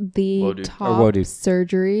week? of the Woe dude. top Woe dude.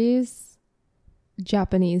 surgeries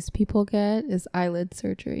Japanese people get is eyelid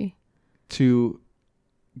surgery. To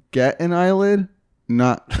get an eyelid,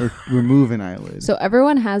 not or remove an eyelid. So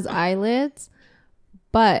everyone has eyelids,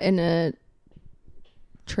 but in a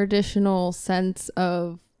traditional sense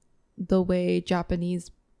of the way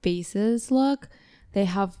Japanese faces look, they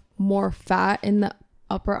have more fat in the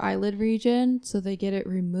upper eyelid region, so they get it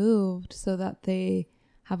removed so that they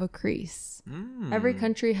have a crease. Every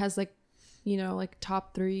country has like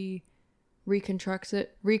top 3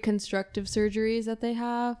 reconstructive surgeries that they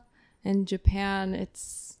have. In Japan,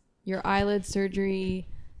 it's your eyelid surgery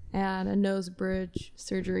and a nose bridge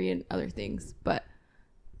surgery and other things. But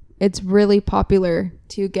it's really popular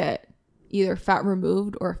to get either fat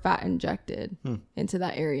removed or fat injected into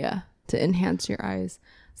that area to enhance your eyes.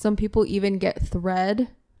 Some people even get thread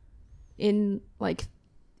in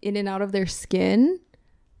and out of their skin,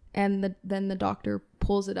 and then the doctor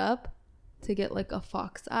pulls it up to get like a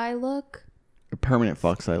fox eye look. A permanent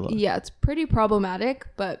fox eye look. Yeah, it's pretty problematic,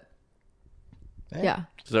 but yeah.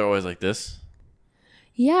 So they're always like this.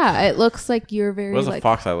 Yeah, it looks like you're very What does like a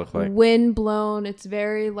fox eye look like? wind blown. It's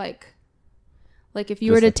very like if you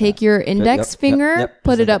Just were to like take that. your index finger, yep,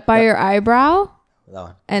 put just it like up by that. your eyebrow, That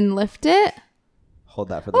one. and lift it. Hold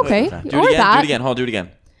that for the Okay. time. Do Or it again. that. Do it again. Hold. Do it again.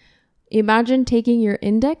 Imagine taking your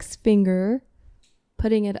index finger,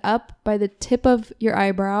 putting it up by the tip of your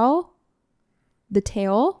eyebrow, the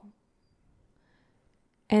tail,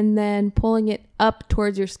 and then pulling it up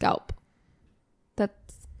towards your scalp. That's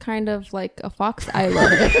kind of like a fox eye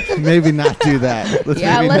look. Maybe not do that. Let's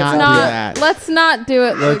Yeah, maybe let's not do that. let's not do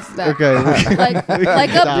it Let's- like that. okay. Like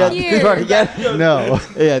Stop. up here. Again? No.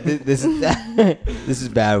 Yeah, this is this is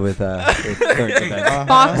bad with current events.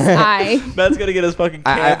 Fox eye. Matt's gonna get his fucking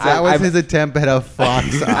canceled. That was his attempt at a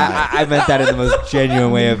fox eye. I meant that in the most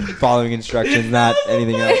genuine way of following instructions, not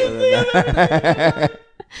anything else other than that.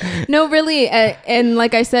 No, really. And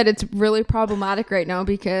like I said, it's really problematic right now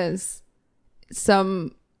because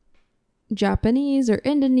some Japanese or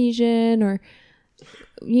Indonesian or,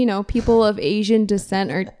 people of Asian descent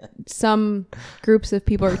or some groups of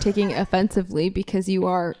people are taking it offensively because you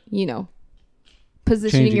are,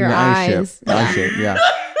 positioning Changing your the eyes. Eye shape, yeah.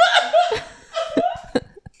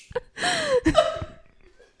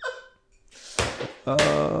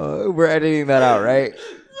 We're editing that out, right?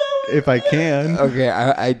 If I can. Okay,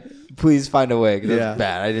 I please find a way because Yeah. that's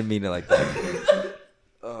bad. I didn't mean it like that.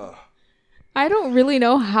 I don't really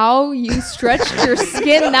know how you stretched your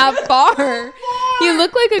skin that far. You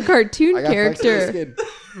look like a cartoon character.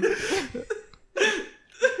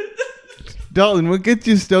 Dalton, what gets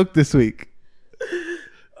you stoked this week?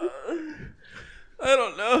 I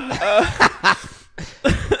don't know.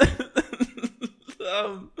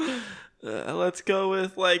 Let's go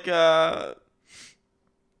with I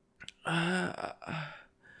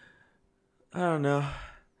don't know.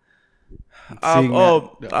 Seeing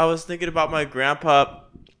I was thinking about my grandpa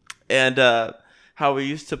and how we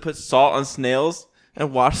used to put salt on snails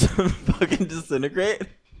and watch them fucking disintegrate.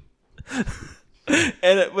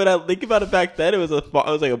 And when I think about it back then, it was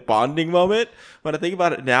like a bonding moment. When I think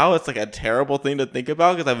about it now, it's like a terrible thing to think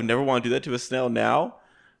about because I would never want to do that to a snail now.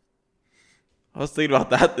 I was thinking about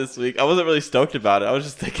that this week. I wasn't really stoked about it. I was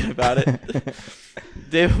just thinking about it.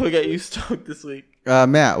 Dave, what got you stoked this week?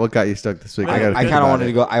 Matt, what got you stoked this week? I kind of wanted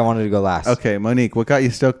to go. I wanted to go last. Okay, Monique, what got you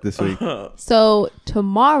stoked this week? So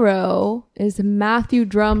tomorrow is Matthew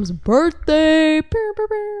Drumm's birthday. Pew, pew,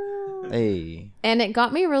 pew. Hey. And it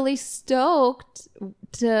got me really stoked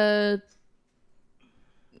to...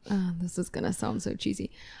 this is going to sound so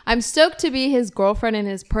cheesy. I'm stoked to be his girlfriend and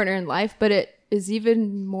his partner in life, but it is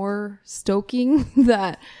even more stoking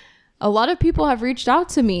that a lot of people have reached out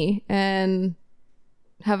to me and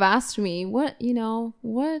have asked me, what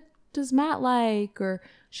does Matt like? Or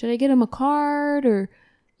should I get him a card? Or,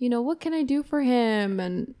 what can I do for him?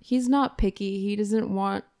 And he's not picky.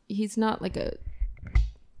 He's not like a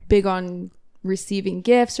big on receiving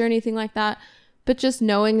gifts or anything like that. But just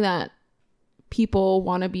knowing that people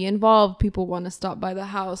want to be involved, people want to stop by the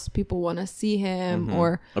house, people want to see him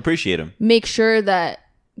or Appreciate him. make sure that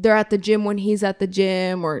they're at the gym when he's at the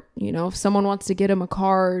gym, or, if someone wants to get him a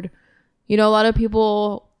card, a lot of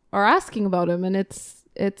people are asking about him, and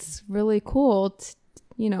it's really cool,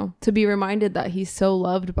 to be reminded that he's so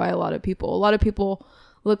loved by a lot of people. A lot of people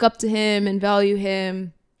look up to him and value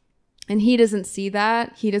him, and he doesn't see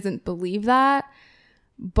that. He doesn't believe that,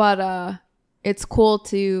 but it's cool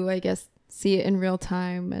to, I guess, see it in real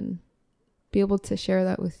time and be able to share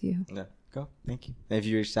that with you. Yeah. Go. Thank you. And if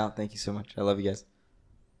you reached out, thank you so much. I love you guys.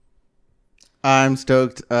 I'm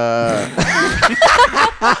stoked. I'm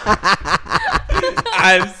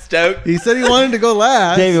stoked. He said he wanted to go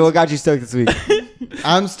last. David, what got you stoked this week?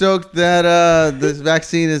 I'm stoked that this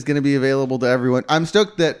vaccine is going to be available to everyone. I'm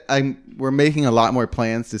stoked that we're making a lot more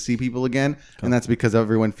plans to see people again, and that's because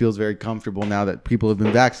everyone feels very comfortable now that people have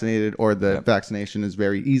been vaccinated, or the vaccination is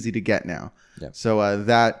very easy to get now. Yep. So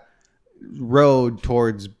that road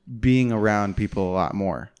towards being around people a lot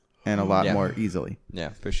more and a lot more easily. Yeah,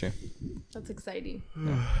 for sure. That's exciting.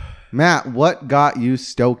 Matt, what got you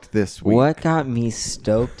stoked this week? What got me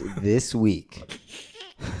stoked this week?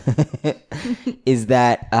 is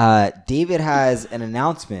that David has an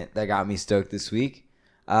announcement that got me stoked this week.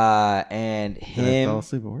 And Did I fall him.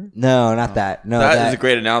 asleep at work? No, not that. No, that is a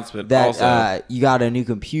great announcement. That also, you got a new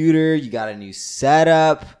computer, you got a new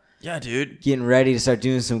setup, yeah, dude. getting ready to start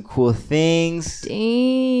doing some cool things.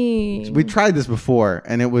 Dang. We tried this before,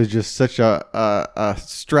 and it was just such a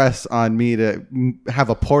stress on me to have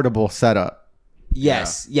a portable setup.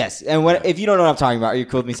 Yes. And what if you don't know what I'm talking about? Are you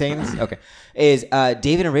cool with me saying this? Okay. Is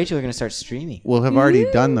David and Rachel are going to start streaming? We'll have already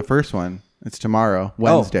done the first one. It's tomorrow,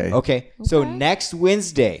 Wednesday. Oh, okay. So next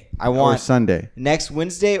Wednesday, I want Or Sunday. next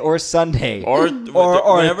Wednesday or Sunday Or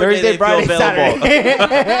whenever Thursday, they feel Friday, available.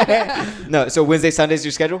 Saturday. No, so Wednesday, Sunday is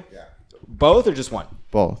your schedule? Yeah. Both or just one?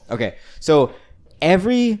 Both. Okay. So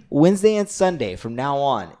every Wednesday and Sunday from now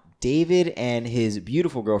on, David and his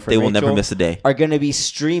beautiful girlfriend They will never Rachel miss a day. are going to be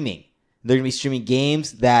streaming. They're going to be streaming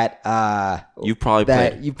games that You've probably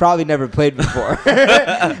played. you've probably never played before.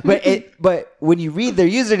 but when you read their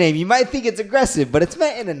username, you might think it's aggressive, but it's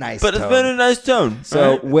meant in a nice But tone. it's been a nice tone.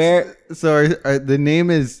 So right? where So the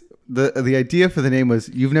name is the idea for the name was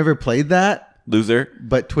you've never played that, Loser.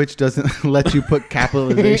 but Twitch doesn't let you put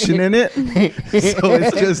capitalization in it. So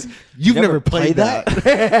it's just you've never played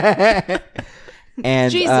that.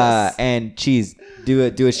 and Jesus. and Cheese,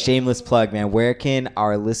 do a shameless plug, man. Where can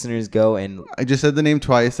our listeners go and I just said the name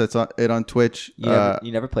twice. That's it on Twitch.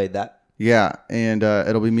 you never played that? Yeah, and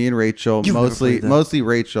it'll be me and Rachel. You've never played that. Mostly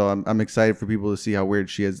Rachel. I'm excited for people to see how weird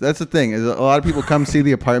she is. That's the thing. Is a lot of people come see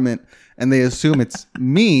the apartment and they assume it's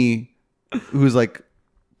me who's like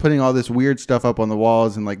putting all this weird stuff up on the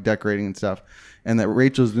walls and like decorating and stuff, and that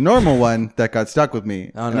Rachel's the normal one that got stuck with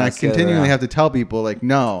me. Oh, and no, I it's the other way continually around. have to tell people like,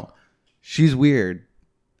 no, she's weird.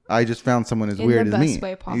 I just found someone as In weird the as me. best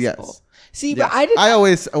way possible. Yes. See, Yeah. but I did. I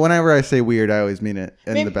always, whenever I say weird, I always mean it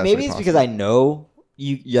in maybe the best maybe way it's possible. because I know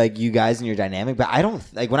you guys and your dynamic, but I don't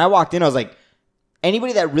like when I walked in, I was like,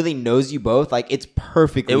 anybody that really knows you both, like it's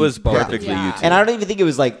perfectly. It was both. perfectly Yeah. you two. And I don't even think it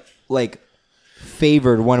was like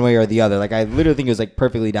favored one way or the other. Like I literally think it was like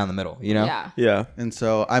perfectly down the middle. You know? Yeah. Yeah. And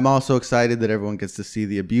so I'm also excited that everyone gets to see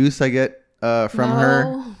the abuse I get from her.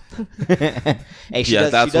 No. Hey, she Yeah,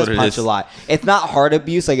 does, that's she does what it punch is. a lot. It's not hard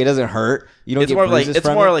abuse. Like it doesn't hurt. You don't It's get more like bruises it's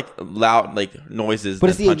from more it. like loud like noises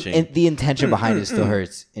But than it's punching. the intention behind it still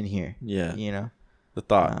hurts in here. Yeah. You know? the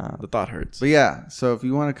thought hurts. But yeah, so if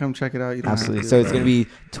you want to come check it out, you don't Absolutely. have to. So it's going to be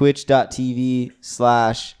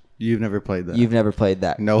twitch.tv/ You've never played that. you've never played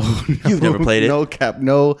that. no, You've never played it? No cap.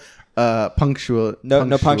 No punctuation.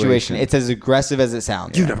 No punctuation. It's as aggressive as it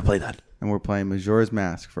sounds. You've never played that. And we're playing Majora's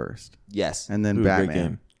Mask first, Yes. and then Ooh, Batman. Great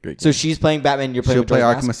game. Great game. So she's playing Batman. You're playing She'll play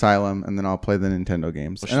Majora's Arkham Mask? Asylum, and then I'll play the Nintendo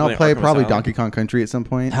games, Well, she's and I'll playing play Arkham probably Asylum. Donkey Kong Country at some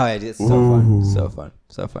point. Oh, it's so fun. So fun.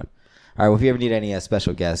 So fun. All right. Well, if you ever need any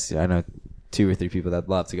special guests, I know 2 or 3 people that'd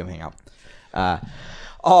love to come hang out.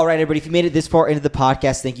 All right, everybody. If you made it this far into the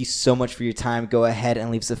podcast, thank you so much for your time. Go ahead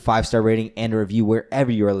and leave us a 5-star rating and a review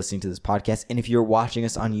wherever you are listening to this podcast. And if you're watching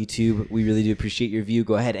us on YouTube, we really do appreciate your view.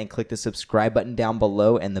 Go ahead and click the subscribe button down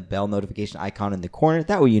below and the bell notification icon in the corner.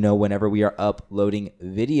 That way you know whenever we are uploading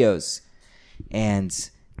videos. And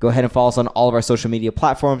go ahead and follow us on all of our social media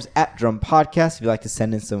platforms at Drumm Podcast. If you'd like to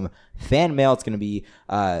send in some fan mail, it's going to be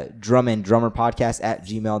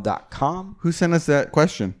drummanddrummerpodcast@gmail.com. Who sent us that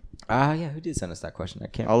question? Yeah, who did send us that question? I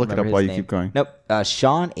can't I'll look it remember up while his you name. keep going. Nope.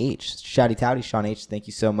 Sean H. Shouty touty. Sean H. Thank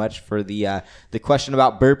you so much for the question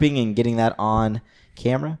about burping and getting that on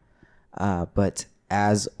camera. But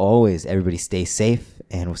as always, everybody stay safe,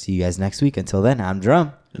 and we'll see you guys next week. Until then, I'm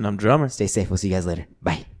Drumm. And I'm Drummer. Stay safe. We'll see you guys later.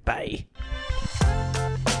 Bye. Bye.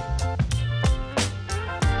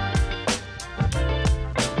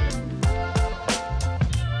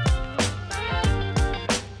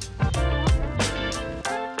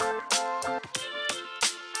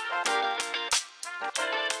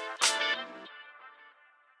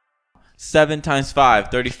 Seven times 5,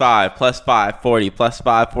 35, plus 5, 40, plus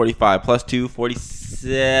 5, 45, plus 2,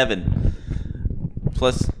 47.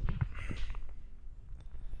 Plus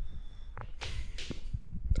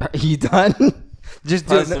Are you done? Just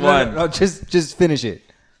do it. Plus No, one. just finish it.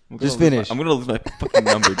 Just finish. I'm gonna lose my fucking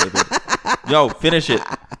number, David. Yo, finish it.